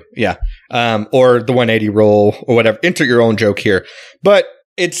that too, yeah. Or the 180 rule, or whatever. Insert your own joke here. But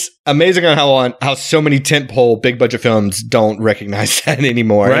it's amazing on how so many tentpole big budget films don't recognize that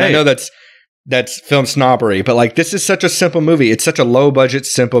anymore. Right. And I know that's film snobbery, but like this is such a simple movie. It's such a low budget,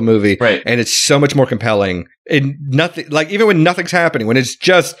 simple movie, right? And it's so much more compelling. And nothing, like even when nothing's happening, when it's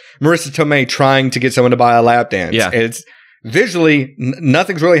just Marisa Tomei trying to get someone to buy a lap dance, it's visually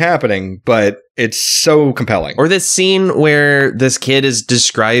nothing's really happening, but it's so compelling. Or this scene where this kid is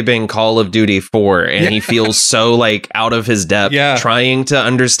describing Call of Duty 4 and he feels so like out of his depth, trying to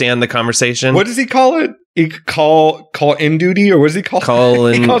understand the conversation. What does he call it? He call in duty, or what does he call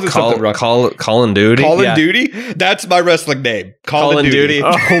it? He calls it something wrong. Colin Duty. Colin Duty? That's my wrestling name. Colin Duty.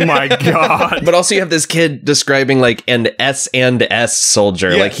 Oh my God. But also you have this kid describing like an S&S soldier.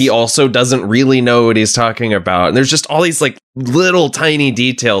 Yes. Like he also doesn't really know what he's talking about. And there's just all these like little tiny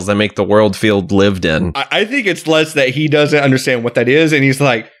details that make the world feel lived in. I think it's less that he doesn't understand what that is. And he's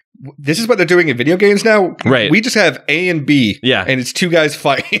like, this is what they're doing in video games now? Right. We just have A and B. Yeah. And it's two guys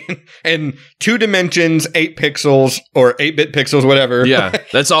fighting and 2 dimensions, 8 pixels or 8-bit pixels, whatever. Yeah.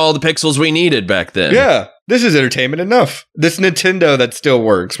 That's all the pixels we needed back then. Yeah. This is entertainment enough. This Nintendo that still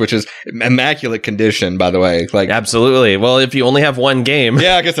works, which is immaculate condition, by the way. Like, absolutely. Well, if you only have one game.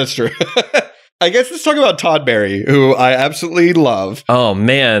 Yeah, I guess that's true. I guess let's talk about Todd Barry, who I absolutely love. Oh,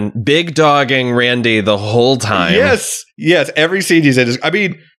 man. Big dogging Randy the whole time. Yes. Every scene he's in is, I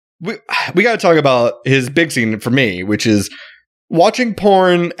mean, we got to talk about his big scene for me, which is watching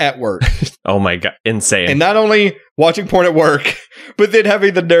porn at work. Oh my God. Insane. And not only watching porn at work, but then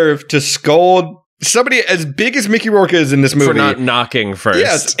having the nerve to scold somebody as big as Mickey Rourke is in this movie. For not knocking first.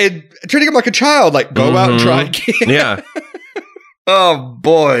 Yes, and treating him like a child, like, go out and try again. Yeah. Oh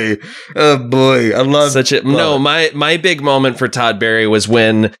boy, I love such a no. My big moment for Todd Barry was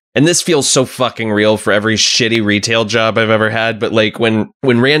when, and this feels so fucking real for every shitty retail job I've ever had, but like when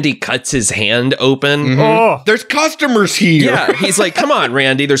Randy cuts his hand open, there's customers here. Yeah, he's like, "Come on,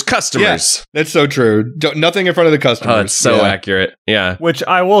 Randy, there's customers." Yeah, that's so true. Nothing in front of the customers. Oh, it's so accurate. Yeah. Which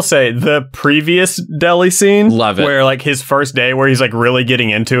I will say, the previous deli scene, love it, where like his first day, where he's like really getting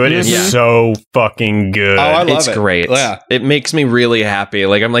into it, is so fucking good. Oh, I love it's it. Great. Yeah, it makes me really happy.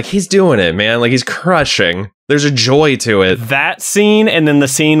 Like I'm like, he's doing it, man. Like he's crushing. There's a joy to it. That scene and then the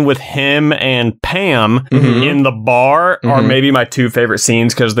scene with him and Pam in the bar are maybe my two favorite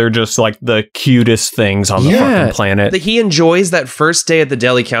scenes because they're just like the cutest things on the fucking planet. He enjoys that first day at the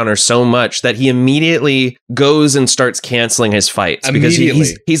deli counter so much that he immediately goes and starts canceling his fights because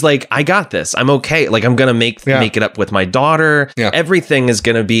he's like, I got this. I'm okay. Like I'm gonna make it up with my daughter. Yeah. Everything is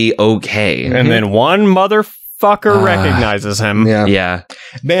gonna be okay. And then one motherfucker recognizes him. Yeah.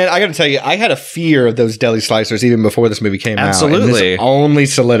 Man, I gotta tell you, I had a fear of those deli slicers even before this movie came out. Absolutely. And this only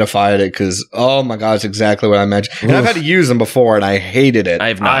solidified it because, oh my God, it's exactly what I imagined. And I've had to use them before and I hated it. I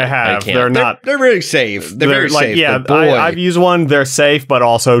have not. I have. They're really safe. They're very like, safe. Yeah, I've used one. They're safe, but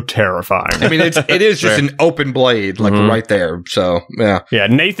also terrifying. I mean, it is just an open blade, like right there. So, yeah. Yeah,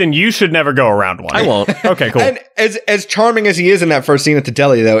 Nathan, you should never go around one. I won't. Okay, cool. And as charming as he is in that first scene at the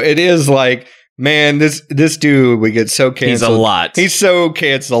deli, though, it is like, man, this dude, we get so canceled. He's a lot. He's so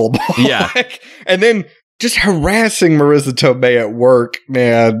cancelable. Yeah. And then just harassing Marisa Tomei at work,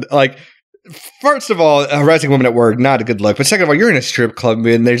 man. Like, first of all, harassing women at work, not a good look. But second of all, you're in a strip club,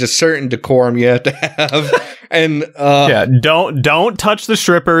 and there's a certain decorum you have to have. And don't touch the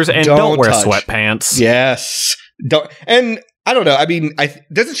strippers and don't wear sweatpants. Yes. Don't. And I don't know. I mean,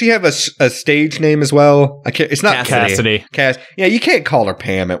 doesn't she have a stage name as well? I can't. It's not Cassidy. Yeah, you can't call her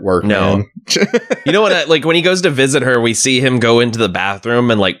Pam at work. No. Man. You know what? Like when he goes to visit her, we see him go into the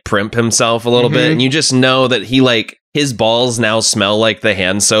bathroom and like primp himself a little bit, and you just know that he like his balls now smell like the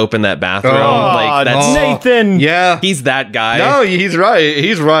hand soap in that bathroom. Like that's Nathan. Yeah, he's that guy. No, he's right.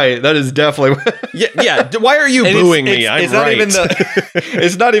 He's right. That is definitely. yeah. Why are you booing me? I'm right.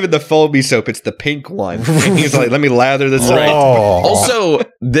 It's not even the foamy soap. It's the pink one. He's like, let me lather this up. Also,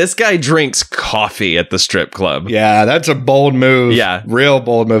 this guy drinks coffee at the strip club. Yeah, that's a bold move. Yeah, real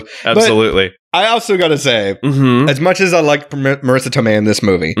bold move. Absolutely. But I also got to say, as much as I like Marisa Tomei in this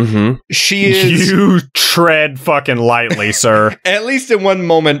movie, she is... You tread fucking lightly, sir. At least in one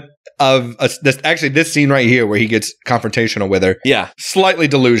moment of... this scene right here where he gets confrontational with her. Yeah. Slightly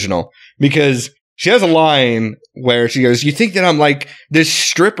delusional. Because she has a line where she goes, you think that I'm like this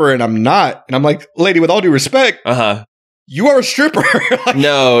stripper and I'm not. And I'm like, lady, with all due respect... You are a stripper. Like,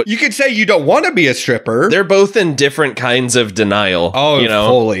 no. You could say you don't want to be a stripper. They're both in different kinds of denial. Oh, you know?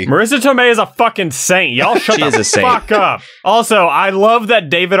 fully. Marisa Tomei is a fucking saint. Y'all shut the fuck up. Also, I love that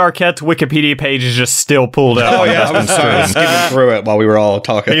David Arquette's Wikipedia page is just still pulled out. Oh, yeah. I was skipping through it while we were all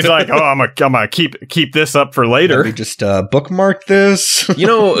talking. He's like, I'm gonna keep this up for later. Let me just bookmark this. You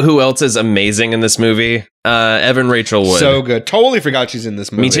know who else is amazing in this movie? Evan Rachel Wood. So good. Totally forgot she's in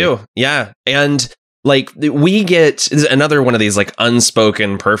this movie. Me too. Yeah. And like we get another one of these like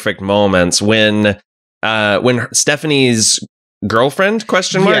unspoken perfect moments when Stephanie's girlfriend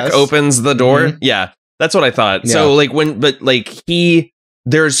opens the door. Yeah, that's what I thought. Yeah. So like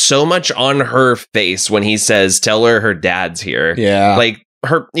there's so much on her face when he says, "Tell her dad's here." Yeah, like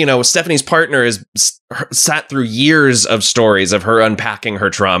her, Stephanie's partner is sat through years of stories of her unpacking her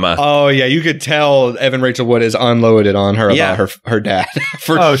trauma. Oh yeah, you could tell Evan Rachel Wood is unloaded on her about her dad.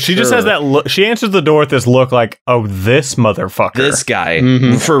 She just has that look. She answers the door with this look like, oh, this motherfucker, this guy,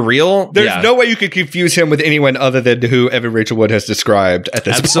 for real. There's no way you could confuse him with anyone other than who Evan Rachel Wood has described at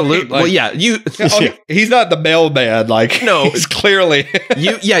this point. Like, well, yeah, he's not the mailman. Like, no, he's clearly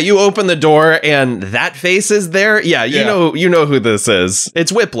you open the door and that face is there. Yeah, you know who this is.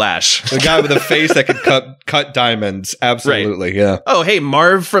 It's Whiplash, the guy with a face that could cut diamonds. Absolutely, right. Yeah. Oh, hey,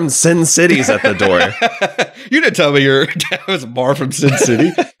 Marv from Sin City's at the door. You didn't tell me your dad was Marv from Sin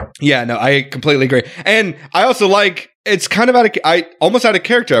City. Yeah, no, I completely agree. And I also like, it's kind of almost out of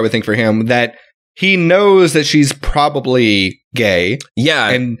character, I would think, for him, that he knows that she's probably gay. Yeah.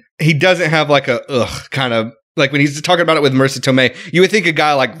 And he doesn't have like a kind of like when he's talking about it with Marisa Tomei, you would think a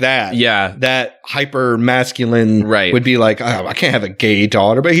guy like that, that hyper masculine, would be like, oh, I can't have a gay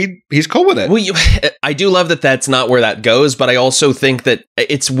daughter, but he's cool with it. Well, I do love that that's not where that goes, but I also think that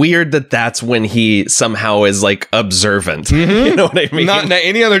it's weird that that's when he somehow is like observant. Mm-hmm. You know what I mean? Not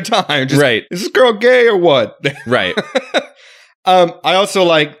any other time. Just, is this girl gay or what? Right. I also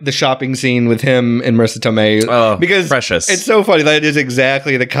like the shopping scene with him and Marisa Tomei because precious. It's so funny. That is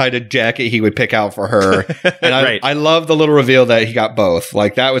exactly the kind of jacket he would pick out for her. And I love the little reveal that he got both.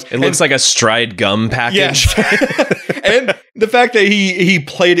 Like that was. It looks like a Stride gum package. Yes. And the fact that he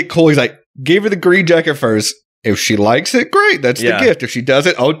played it cool. He's like, gave her the green jacket first. If she likes it, great. That's the gift. If she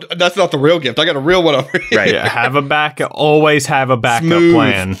doesn't, that's not the real gift. I got a real one over here. Right. Have a backup. Always have a backup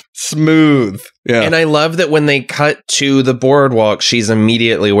plan. Smooth. Yeah. And I love that when they cut to the boardwalk, she's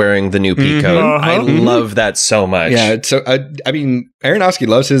immediately wearing the new pea coat. I love that so much. Yeah. So I mean, Aronofsky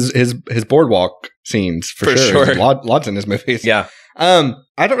loves his boardwalk scenes for sure. There's lots in his movies. Yeah.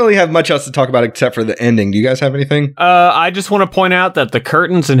 I don't really have much else to talk about except for the ending. Do you guys have anything? I just want to point out that the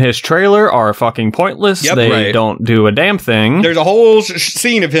curtains in his trailer are fucking pointless. Yep, they don't do a damn thing. There's a whole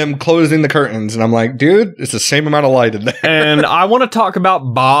scene of him closing the curtains, and I'm like, dude, it's the same amount of light in there. And I want to talk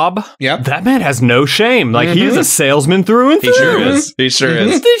about Bob. Yeah, that man has no shame. Like he's a salesman through and through. He sure is. He sure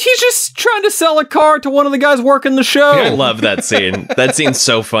is. He's just trying to sell a car to one of the guys working the show. I love that scene. That scene's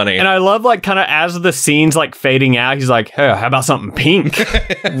so funny. And I love like kind of as the scene's like fading out, he's like, hey, how about something pink?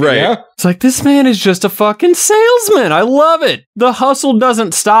 Right. Yeah. It's like, this man is just a fucking salesman. I love it. The hustle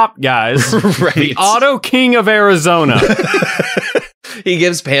doesn't stop, guys. Right. The Auto King of Arizona. He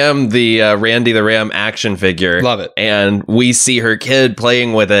gives Pam the Randy the Ram action figure. Love it. And we see her kid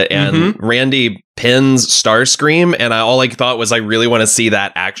playing with it. And Randy pins Starscream. And all I thought was, I really want to see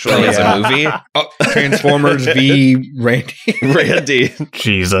that actually as a movie. Transformers v. Randy. Randy.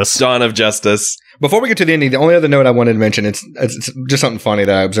 Jesus. Dawn of Justice. Before we get to the ending, the only other note I wanted to mention, it's just something funny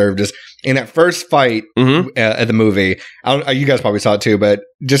that I observed, is in that first fight at the movie, you guys probably saw it too, but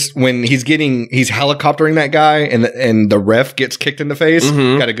just when he's helicoptering that guy and the ref gets kicked in the face,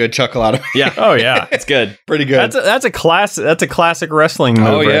 got a good chuckle out of it. Yeah. Oh yeah. It's good. Pretty good. That's a classic wrestling move.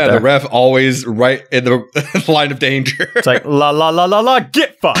 Oh yeah, right the ref always right in the line of danger. It's like la la la la la,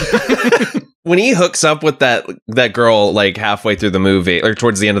 get fucked. When he hooks up with that girl like halfway through the movie or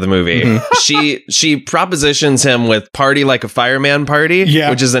towards the end of the movie, she propositions him with "party like a fireman party,"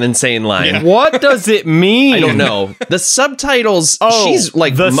 which is an insane line. Yeah. What does it mean? I don't know. The subtitles, she's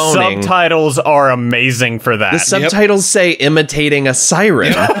like the moaning. Subtitles are amazing for that. The subtitles say imitating a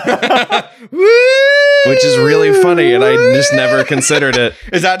siren. Which is really funny, and I just never considered it.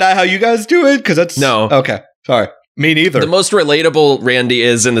 Is that not how you guys do it? Because that's no. Okay, sorry. Me neither. The most relatable Randy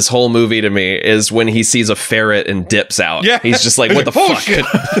is in this whole movie to me is when he sees a ferret and dips out. Yeah. He's just like, what the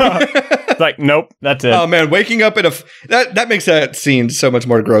fuck? Like, nope, that's it. Oh man, waking up in that makes that scene so much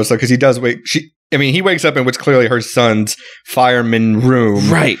more gross, though, because he does wake. He wakes up in what's clearly her son's fireman room.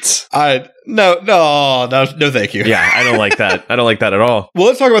 Right. No, thank you. Yeah, I don't like that. I don't like that at all. Well,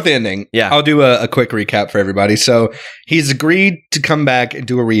 let's talk about the ending. Yeah. I'll do a quick recap for everybody. So he's agreed to come back and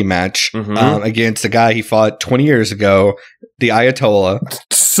do a rematch against the guy he fought 20 years ago, the Ayatollah.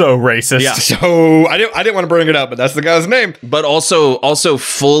 So racist. Yeah. So I didn't want to bring it up, but that's the guy's name. But also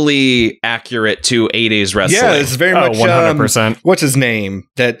fully accurate to 80s wrestling. Yeah, it's very much 100%. What's his name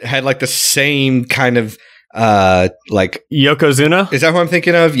that had like the same kind of like Yokozuna? Is that who I'm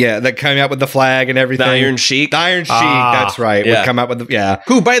thinking of? Yeah, that came out with the flag and everything. The Iron Sheik. The Iron Sheik, that's right. Yeah. Would come out with the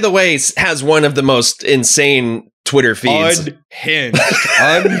Who, by the way, has one of the most insane Twitter feeds.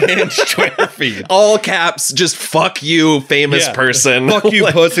 Unhinged Twitter feed. All caps, just fuck you, famous person. Fuck you,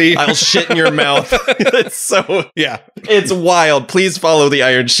 pussy. I'll shit in your mouth. It's so it's wild. Please follow the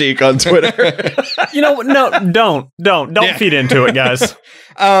Iron Sheik on Twitter. Don't feed into it, guys.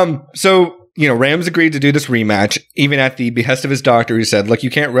 So Rams agreed to do this rematch, even at the behest of his doctor, who said, "Look, you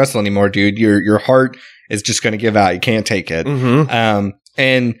can't wrestle anymore, dude. Your heart is just going to give out. You can't take it."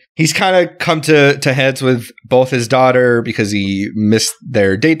 And he's kind of come to heads with both his daughter because he missed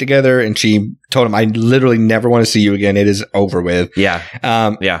their date together, and she told him, "I literally never want to see you again. It is over with." Yeah.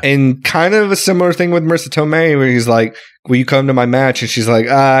 And kind of a similar thing with Marisa Tomei, where he's like, "Will you come to my match?" And she's like,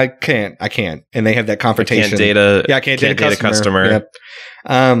 I can't. And they have that confrontation. I can't date a customer. Yep.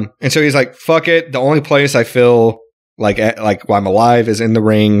 And so he's like, fuck it. The only place I feel like while I'm alive is in the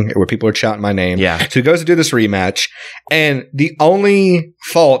ring where people are shouting my name. Yeah. So he goes to do this rematch. And the only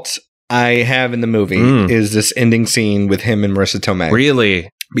fault I have in the movie is this ending scene with him and Marisa Tomei. Really?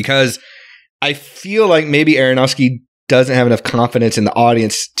 Because I feel like maybe Aronofsky doesn't have enough confidence in the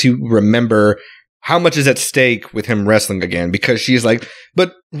audience to remember how much is at stake with him wrestling again. Because she's like,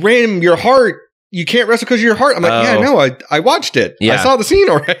 but Ram, your heart you can't wrestle because of your heart. I'm like, yeah, no, I watched it. Yeah. I saw the scene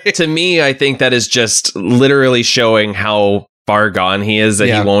already. To me, I think that is just literally showing how far gone he is that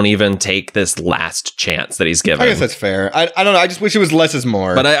he won't even take this last chance that he's given. I guess that's fair. I don't know. I just wish it was less is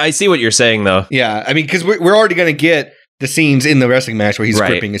more. But I see what you're saying, though. Yeah, I mean, because we're already going to get the scenes in the wrestling match where he's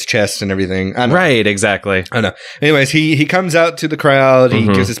gripping his chest and everything. Right, exactly. I know. Anyways, he comes out to the crowd. He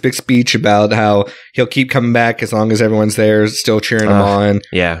gives this big speech about how he'll keep coming back as long as everyone's there, still cheering him on.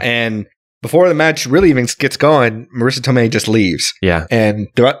 Yeah. And before the match really even gets going, Marisa Tomei just leaves. Yeah. And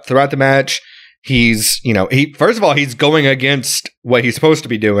throughout the match, he's, first of all, he's going against what he's supposed to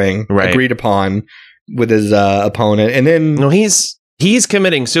be doing, agreed upon with his opponent. And then... No, He's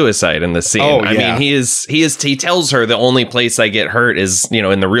committing suicide in this scene. Oh, I mean, he tells her the only place I get hurt is,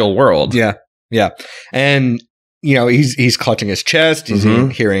 in the real world. Yeah. Yeah. And, he's clutching his chest. He's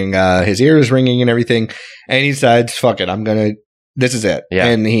hearing his ears ringing and everything. And he decides, fuck it, this is it. Yeah.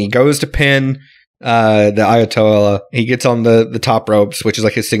 And he goes to pin the Ayatollah. He gets on the top ropes, which is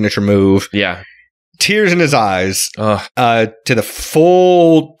like his signature move. Yeah. Tears in his eyes to the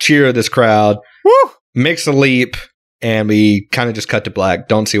full cheer of this crowd. Woo! Makes a leap. And we kind of just cut to black.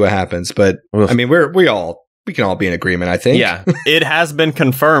 Don't see what happens. But, I mean, we can all be in agreement, I think. Yeah. It has been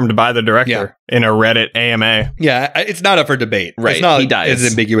confirmed by the director in a Reddit AMA. Yeah, it's not up for debate. Right. It's not he dies. as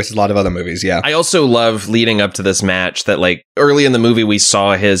ambiguous as a lot of other movies, yeah. I also love leading up to this match that, early in the movie, we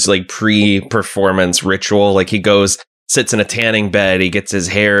saw his, pre-performance ritual. He goes... sits in a tanning bed, he gets his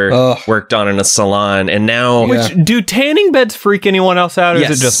hair worked on in a salon, and now... Do tanning beds freak anyone else out, or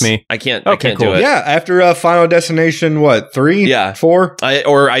is it just me? I can't cool. do it. Yeah, after Final Destination, 3? Yeah. 4?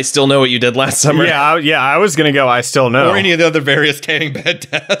 I Still Know What You Did Last Summer. I was gonna go I Still Know. Or any of the other various tanning bed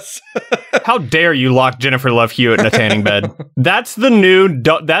tests. How dare you lock Jennifer Love Hewitt in a tanning bed? That's the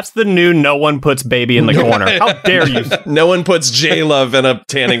new no one puts baby in the corner. How dare you? No one puts J-Love in a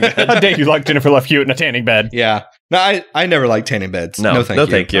tanning bed. How dare you lock Jennifer Love Hewitt in a tanning bed? Yeah. No, I never liked tanning beds. No,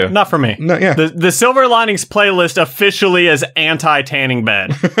 thank you. Not for me. No, yeah. The Silver Linings playlist officially is anti-tanning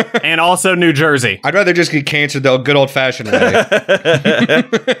bed. And also New Jersey. I'd rather just get cancer the good old-fashioned way.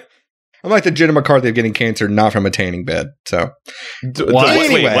 I'm like the Jenna McCarthy of getting cancer, not from a tanning bed. So,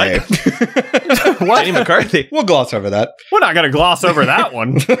 anyway. What? Jenny McCarthy. We'll gloss over that. We're not going to gloss over that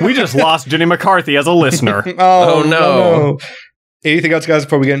one. We just lost Jenny McCarthy as a listener. Oh no. Anything else, guys,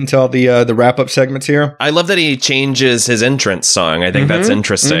 before we get into the wrap-up segments here? I love that he changes his entrance song. I think that's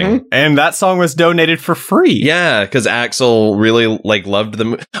interesting. And that song was donated for free. Yeah, because Axel really loved the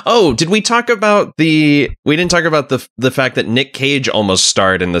movie. Oh, did we talk about we didn't talk about the fact that Nick Cage almost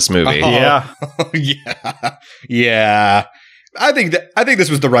starred in this movie. Yeah. Yeah. I think this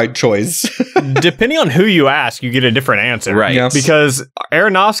was the right choice. Depending on who you ask, you get a different answer. Right. Yes. Because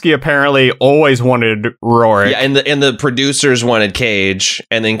Aronofsky apparently always wanted Rourke. Yeah, and the producers wanted Cage,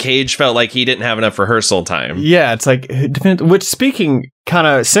 and then Cage felt like he didn't have enough rehearsal time. Yeah, it's which, speaking kind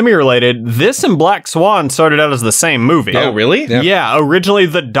of semi-related, this and Black Swan started out as the same movie. Oh, really? Yeah, originally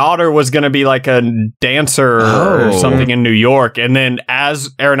the daughter was going to be like a dancer or something in New York, and then as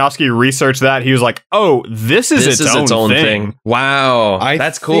Aronofsky researched that, he was like, oh, this is its own thing. Wow,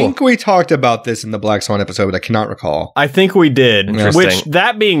 that's cool. I think we talked about this in the Black Swan episode, but I cannot recall. I think we did. Which,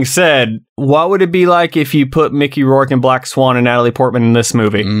 that being said, what would it be like if you put Mickey Rourke and Black Swan and Natalie Portman in this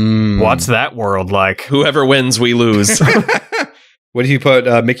movie? What's that world like? Whoever wins, we lose. What if you put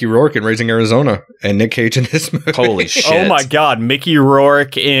Mickey Rourke in Raising Arizona and Nick Cage in this movie? Holy shit. Oh my god, Mickey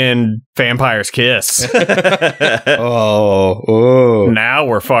Rourke in Vampire's Kiss. Oh. Now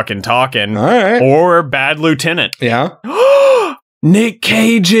we're fucking talking. All right. Or Bad Lieutenant. Yeah. Nick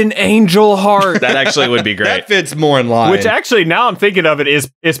Cage in Angel Heart. That actually would be great. That fits more in line. Which actually, now I'm thinking of it, is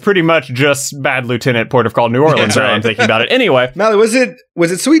pretty much just Bad Lieutenant, Port of Call, New Orleans. Now I'm thinking about it. Anyway. Mally, was it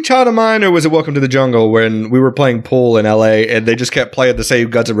Sweet Child of Mine or was it Welcome to the Jungle when we were playing pool in LA and they just kept playing the same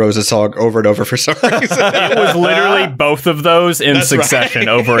Guns N' Roses song over and over for some reason? It was literally both of those in succession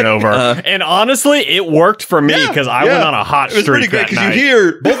over and over. And honestly, it worked for me because I went on a hot streak. It was pretty great because you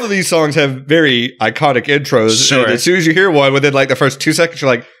hear both of these songs have very iconic intros. Sure. And as soon as you hear one, within the first 2 seconds,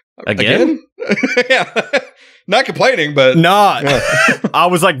 you're like, again? Yeah. Not complaining, but... Not. I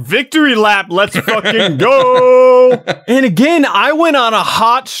was like, victory lap, let's fucking go! And again, I went on a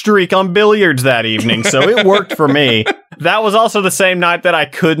hot streak on billiards that evening, so it worked for me. That was also the same night that I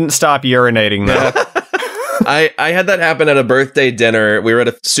couldn't stop urinating, though. I had that happen at a birthday dinner. We were at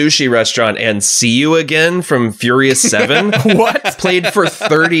a sushi restaurant, and See You Again from Furious 7 played for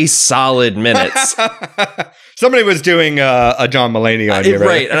 30 solid minutes. Somebody was doing a John Mulaney on you,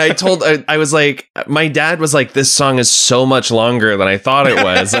 right? And I was like, my dad was like, this song is so much longer than I thought it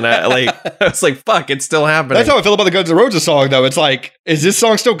was. And I was like, fuck, it's still happening. That's how I feel about the Guns N' Roses song, though. It's like, is this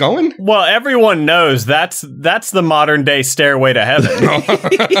song still going? Well, everyone knows that's the modern day Stairway to Heaven.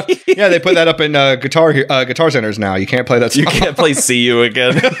 Yeah, they put that up in guitar centers now. You can't play that song. You can't play See You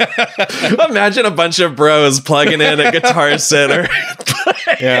Again. Imagine a bunch of bros plugging in a Guitar Center.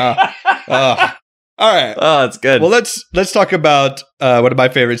 Yeah. All right. Oh, it's good. Well, let's talk about one of my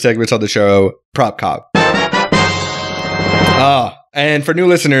favorite segments on the show, Prop Cop. And for new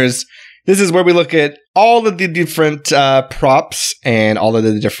listeners, this is where we look at all of the different props and all of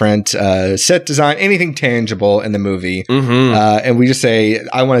the different set design, anything tangible in the movie. Mm-hmm. And we just say,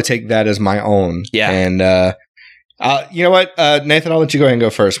 I want to take that as my own. Yeah. And you know what? Nathan, I'll let you go ahead and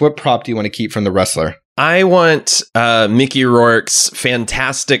go first. What prop do you want to keep from The Wrestler? I want Mickey Rourke's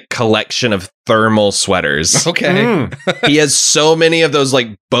fantastic collection of thermal sweaters. Okay. He has so many of those like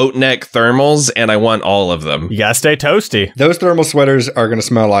boat neck thermals, and I want all of them. You gotta stay toasty. Those thermal sweaters are going to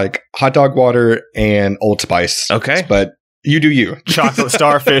smell like hot dog water and Old Spice. Okay. But you do you. Chocolate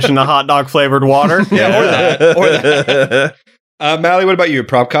starfish in the hot dog flavored water. Yeah, or that. Mally, what about you?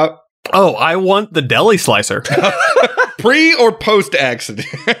 Prop Cop? Oh, I want the deli slicer. Pre or post accident?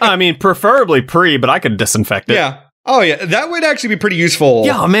 I mean, preferably pre, but I could disinfect it. Yeah. Oh, yeah. That would actually be pretty useful.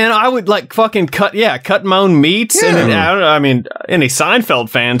 Yeah, man, I would like fucking cut my own meats. Yeah. And I mean, any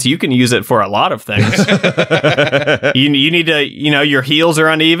Seinfeld fans, you can use it for a lot of things. you need to, your heels are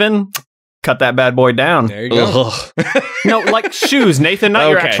uneven. Cut that bad boy down. There you go. No, like shoes, Nathan, not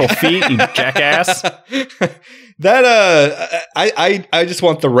your actual feet, you jackass. That I just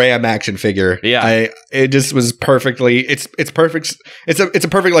want the Ram action figure. Yeah, it just was perfectly. It's perfect. It's a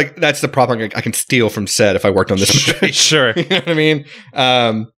perfect, like, that's the prop I can steal from set if I worked on this movie. Sure. You know what I mean?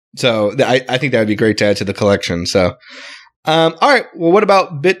 So I think that would be great to add to the collection. So, all right. Well, what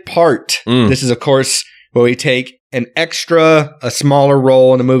about bit part? This is, of course, where we take a smaller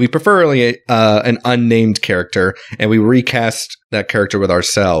role in the movie, preferably an unnamed character, and we recast that character with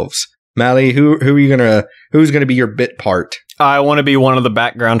ourselves. Mally, who's gonna be your bit part? I want to be one of the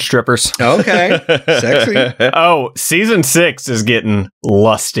background strippers. Okay. Sexy. Oh, season 6 is getting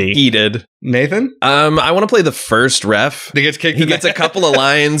lusty. Heated. Nathan? I want to play the first ref. He gets kicked. He gets a couple of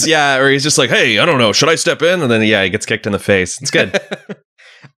lines, or he's just like, "Hey, I don't know, should I step in?" And then he gets kicked in the face. It's good.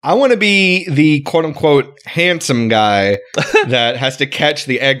 I want to be the quote-unquote handsome guy that has to catch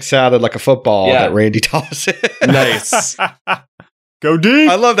the egg salad like a football that Randy tosses. Nice. Go deep.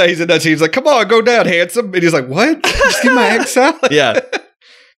 I love that he's in that scene. He's like, come on, go down, handsome. And he's like, what? Just give my egg salad? Yeah.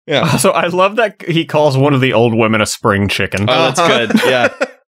 Yeah. So I love that he calls one of the old women a spring chicken. Oh, that's good. Yeah.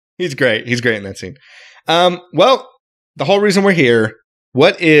 He's great. He's great in that scene. Well, the whole reason we're here,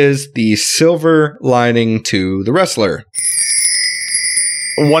 what is the silver lining to The Wrestler?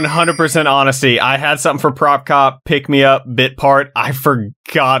 100% honesty. I had something for Prop Cop, pick me up, bit part. I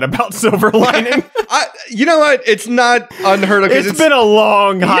forgot about silver lining. You know what? It's not unheard of. It's been a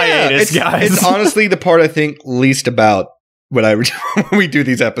long hiatus, guys. It's honestly the part I think least about when we do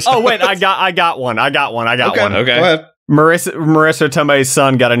these episodes. Oh wait, I got one. Okay. Go ahead. Marisa Tomei's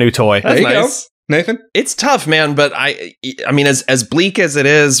son got a new toy. There you nice. Go. Nathan? It's tough, man, but I mean, as bleak as it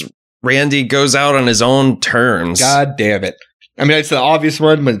is, Randy goes out on his own terms. God damn it. I mean, it's the obvious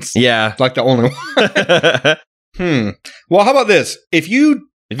one, but it's like the only one. Well, how about this? If you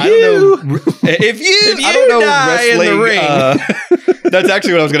die in the ring, that's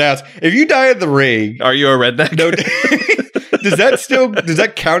actually what I was going to ask. If you die in the ring, are you a redneck? No. Does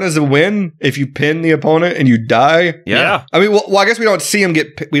that count as a win if you pin the opponent and you die? Yeah. I mean, well, I guess we don't see him pin the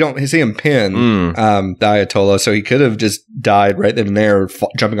Ayatollah, so he could have just died right then and there,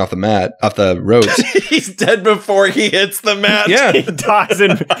 jumping off the ropes. He's dead before he hits the mat. Yeah, he dies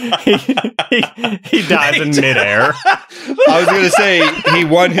in he dies in midair. I was going to say he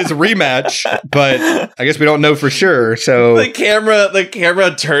won his rematch, but I guess we don't know for sure. So the camera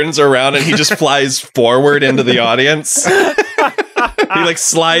turns around and he just flies forward into the audience. He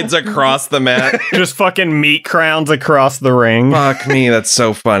slides across the mat. Just fucking meat crowns across the ring. Fuck me, that's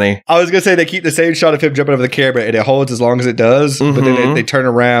so funny. I was going to say they keep the same shot of him jumping over the camera and it holds as long as it does, but then they turn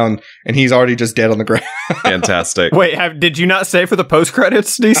around and he's already just dead on the ground. Fantastic. Wait, did you not say for the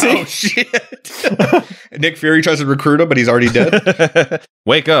post-credits, DC? Oh, shit. Nick Fury tries to recruit him, but he's already dead.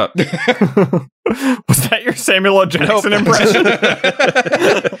 Wake up. Was that your Samuel L. Jackson impression?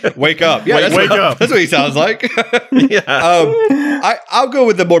 Wake up. Yeah, wake up. That's what he sounds like. Yeah. I'll go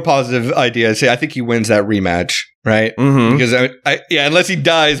with the more positive idea. Say, I think he wins that rematch, right? Mm-hmm. Because unless he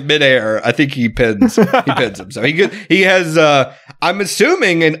dies midair, I think he pins him. So he has, I'm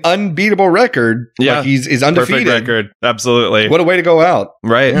assuming, an unbeatable record. Yeah, like he's undefeated. Perfect record. Absolutely. What a way to go out,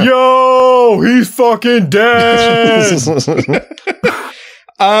 right? Yeah. Yo, he's fucking dead.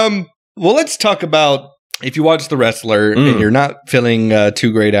 Well, let's talk about, if you watch The Wrestler and you're not feeling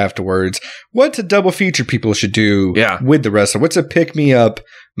too great afterwards, what's a double feature people should do with The Wrestler? What's a pick-me-up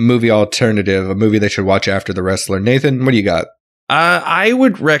movie alternative, a movie they should watch after The Wrestler? Nathan, what do you got? I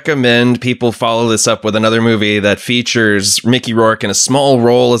would recommend people follow this up with another movie that features Mickey Rourke in a small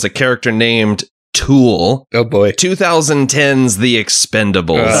role as a character named Tool. Oh boy. 2010's The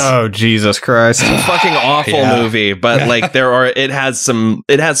Expendables. Oh, Jesus Christ. Fucking awful movie, but like it has some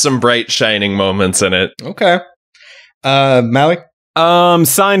bright shining moments in it. Okay. Maui?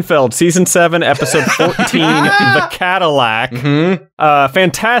 Seinfeld, season 7, episode 14, The Cadillac. Mm-hmm.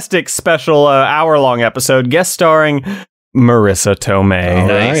 Fantastic special hour-long episode, guest starring Marisa Tomei.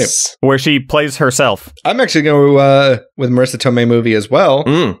 Nice. Where she plays herself. I'm actually going to go with Marisa Tomei movie as well.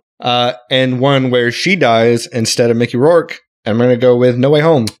 And one where she dies instead of Mickey Rourke. I'm going to go with No Way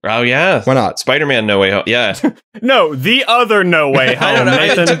Home. Oh, yeah. Why not? Spider-Man No Way Home. Yeah. No, the other No Way Home. I don't know.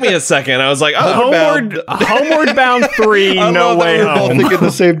 Nathan. It took me a second. I was like, Homeward Bound 3, No Way Home. We're both thinking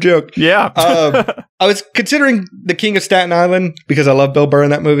the same joke. Yeah. I was considering The King of Staten Island because I love Bill Burr in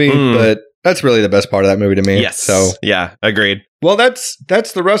that movie, but that's really the best part of that movie to me. Yes. So yeah, agreed. Well, that's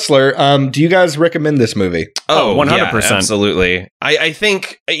The Wrestler. Do you guys recommend this movie? Oh, 100%. Yeah, absolutely. I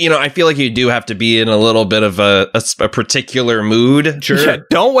think, I feel like you do have to be in a little bit of a particular mood. Sure. Yeah,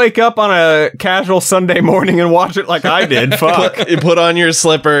 don't wake up on a casual Sunday morning and watch it like I did. Fuck. Put on your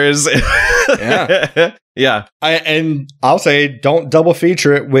slippers. Yeah. Yeah. I'll say don't double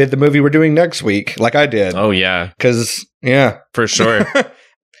feature it with the movie we're doing next week like I did. Oh, yeah. Because, yeah. For sure.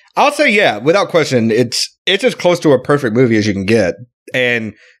 I'll say, yeah, without question, it's as close to a perfect movie as you can get.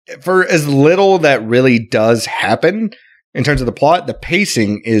 And for as little that really does happen in terms of the plot, the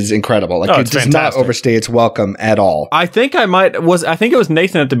pacing is incredible. Like, it does not overstay its welcome at all. I think it was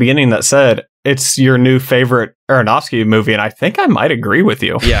Nathan at the beginning that said it's your new favorite Aronofsky movie, and I think I might agree with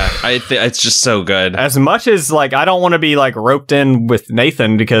you. Yeah, it's just so good. As much as, like, I don't want to be, like, roped in with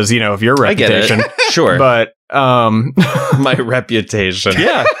Nathan because, of your reputation. I get it. Sure. But, my reputation.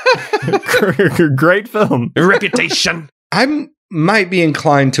 Yeah. Great film. Reputation. I might be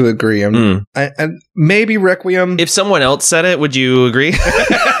inclined to agree. Maybe Requiem. If someone else said it, would you agree? Yeah,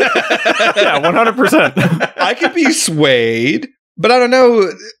 100%. I could be swayed, but I don't know,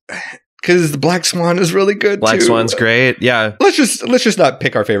 because the Black Swan is really good too. Black Swan's great. Yeah. Let's just not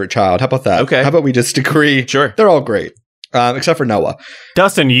pick our favorite child. How about that? Okay. How about we just agree? Sure. They're all great. Except for Noah.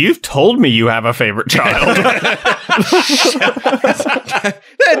 Dustin, you've told me you have a favorite child.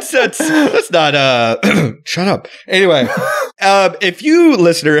 That's not shut up. Anyway, if you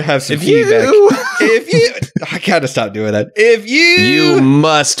listener have some feedback, I gotta stop doing that. You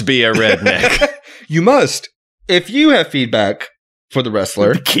must be a redneck. You must. If you have feedback for The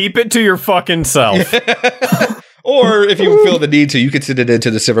Wrestler, keep it to your fucking self. Or if you feel the need to, you can send it into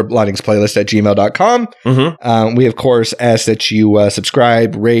the Silver Linings playlist at gmail.com. Mm-hmm. We, of course, ask that you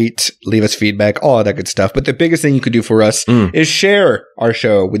subscribe, rate, leave us feedback, all of that good stuff. But the biggest thing you could do for us is share our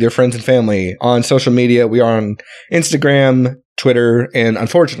show with your friends and that on social media. We are on Instagram, Twitter, and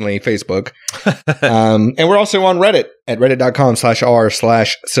unfortunately, Facebook. And we're also on Reddit at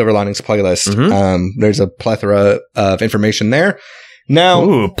reddit.com/r/Silver Linings playlist. Mm-hmm. There's a plethora of information there. Now,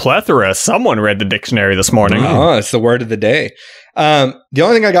 ooh, plethora. Someone read the dictionary this morning. Oh, it's the word of the day. The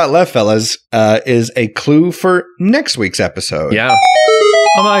only thing I got left, fellas, is a clue for next week's episode. Yeah.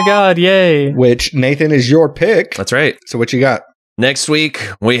 Oh my God, yay. Which, Nathan, is your pick. That's right. So what you got? Next week,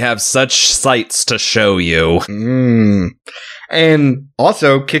 we have such sights to show you. And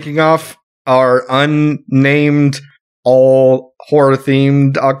also, kicking off our unnamed all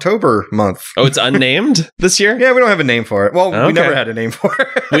horror-themed October month. Oh, it's unnamed this year? Yeah, we don't have a name for it. Well, we never had a name for it.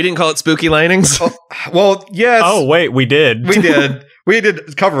 We didn't call it Spooky Linings? Well, yes. Oh, wait, we did. We did. We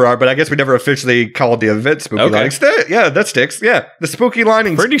did cover art, but I guess we never officially called the event Spooky Linings. Yeah, that sticks. Yeah, the Spooky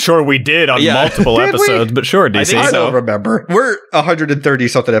Linings. Pretty sure we did on multiple episodes, but sure, DC. I don't remember. We're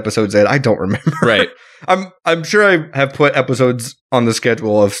 130-something episodes in. I don't remember. Right. I'm sure I have put episodes on the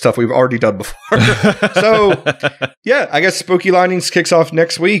schedule of stuff we've already done before. So, yeah, I guess Spooky Linings kicks off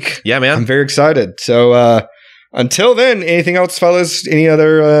next week. Yeah, man. I'm very excited. So, until then, anything else, fellas? Any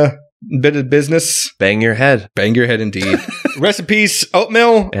other bit of business. Bang your head. Bang your head, indeed. Rest in peace,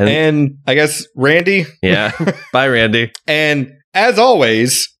 Oatmeal, and I guess Randy. Yeah. Bye, Randy. And as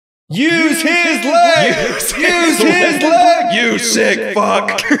always, use his leg! Use his leg! You sick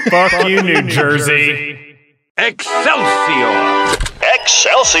fuck. Fuck you, New Jersey. Excelsior!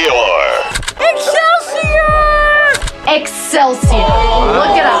 Excelsior! Excelsior! Excelsior!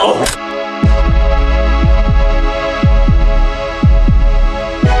 Look it up.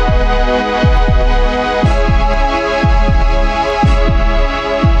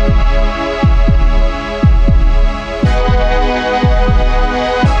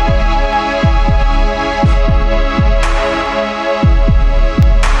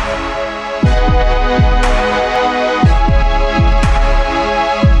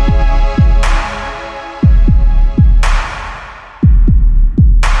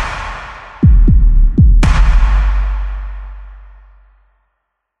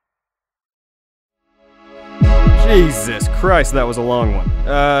 Jesus Christ, that was a long one.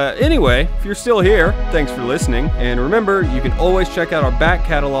 Anyway, if you're still here, thanks for listening. And remember, you can always check out our back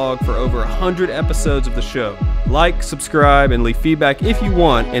catalog for over 100 episodes of the show. Like, subscribe, and leave feedback if you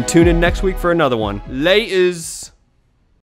want. And tune in next week for another one. Laters!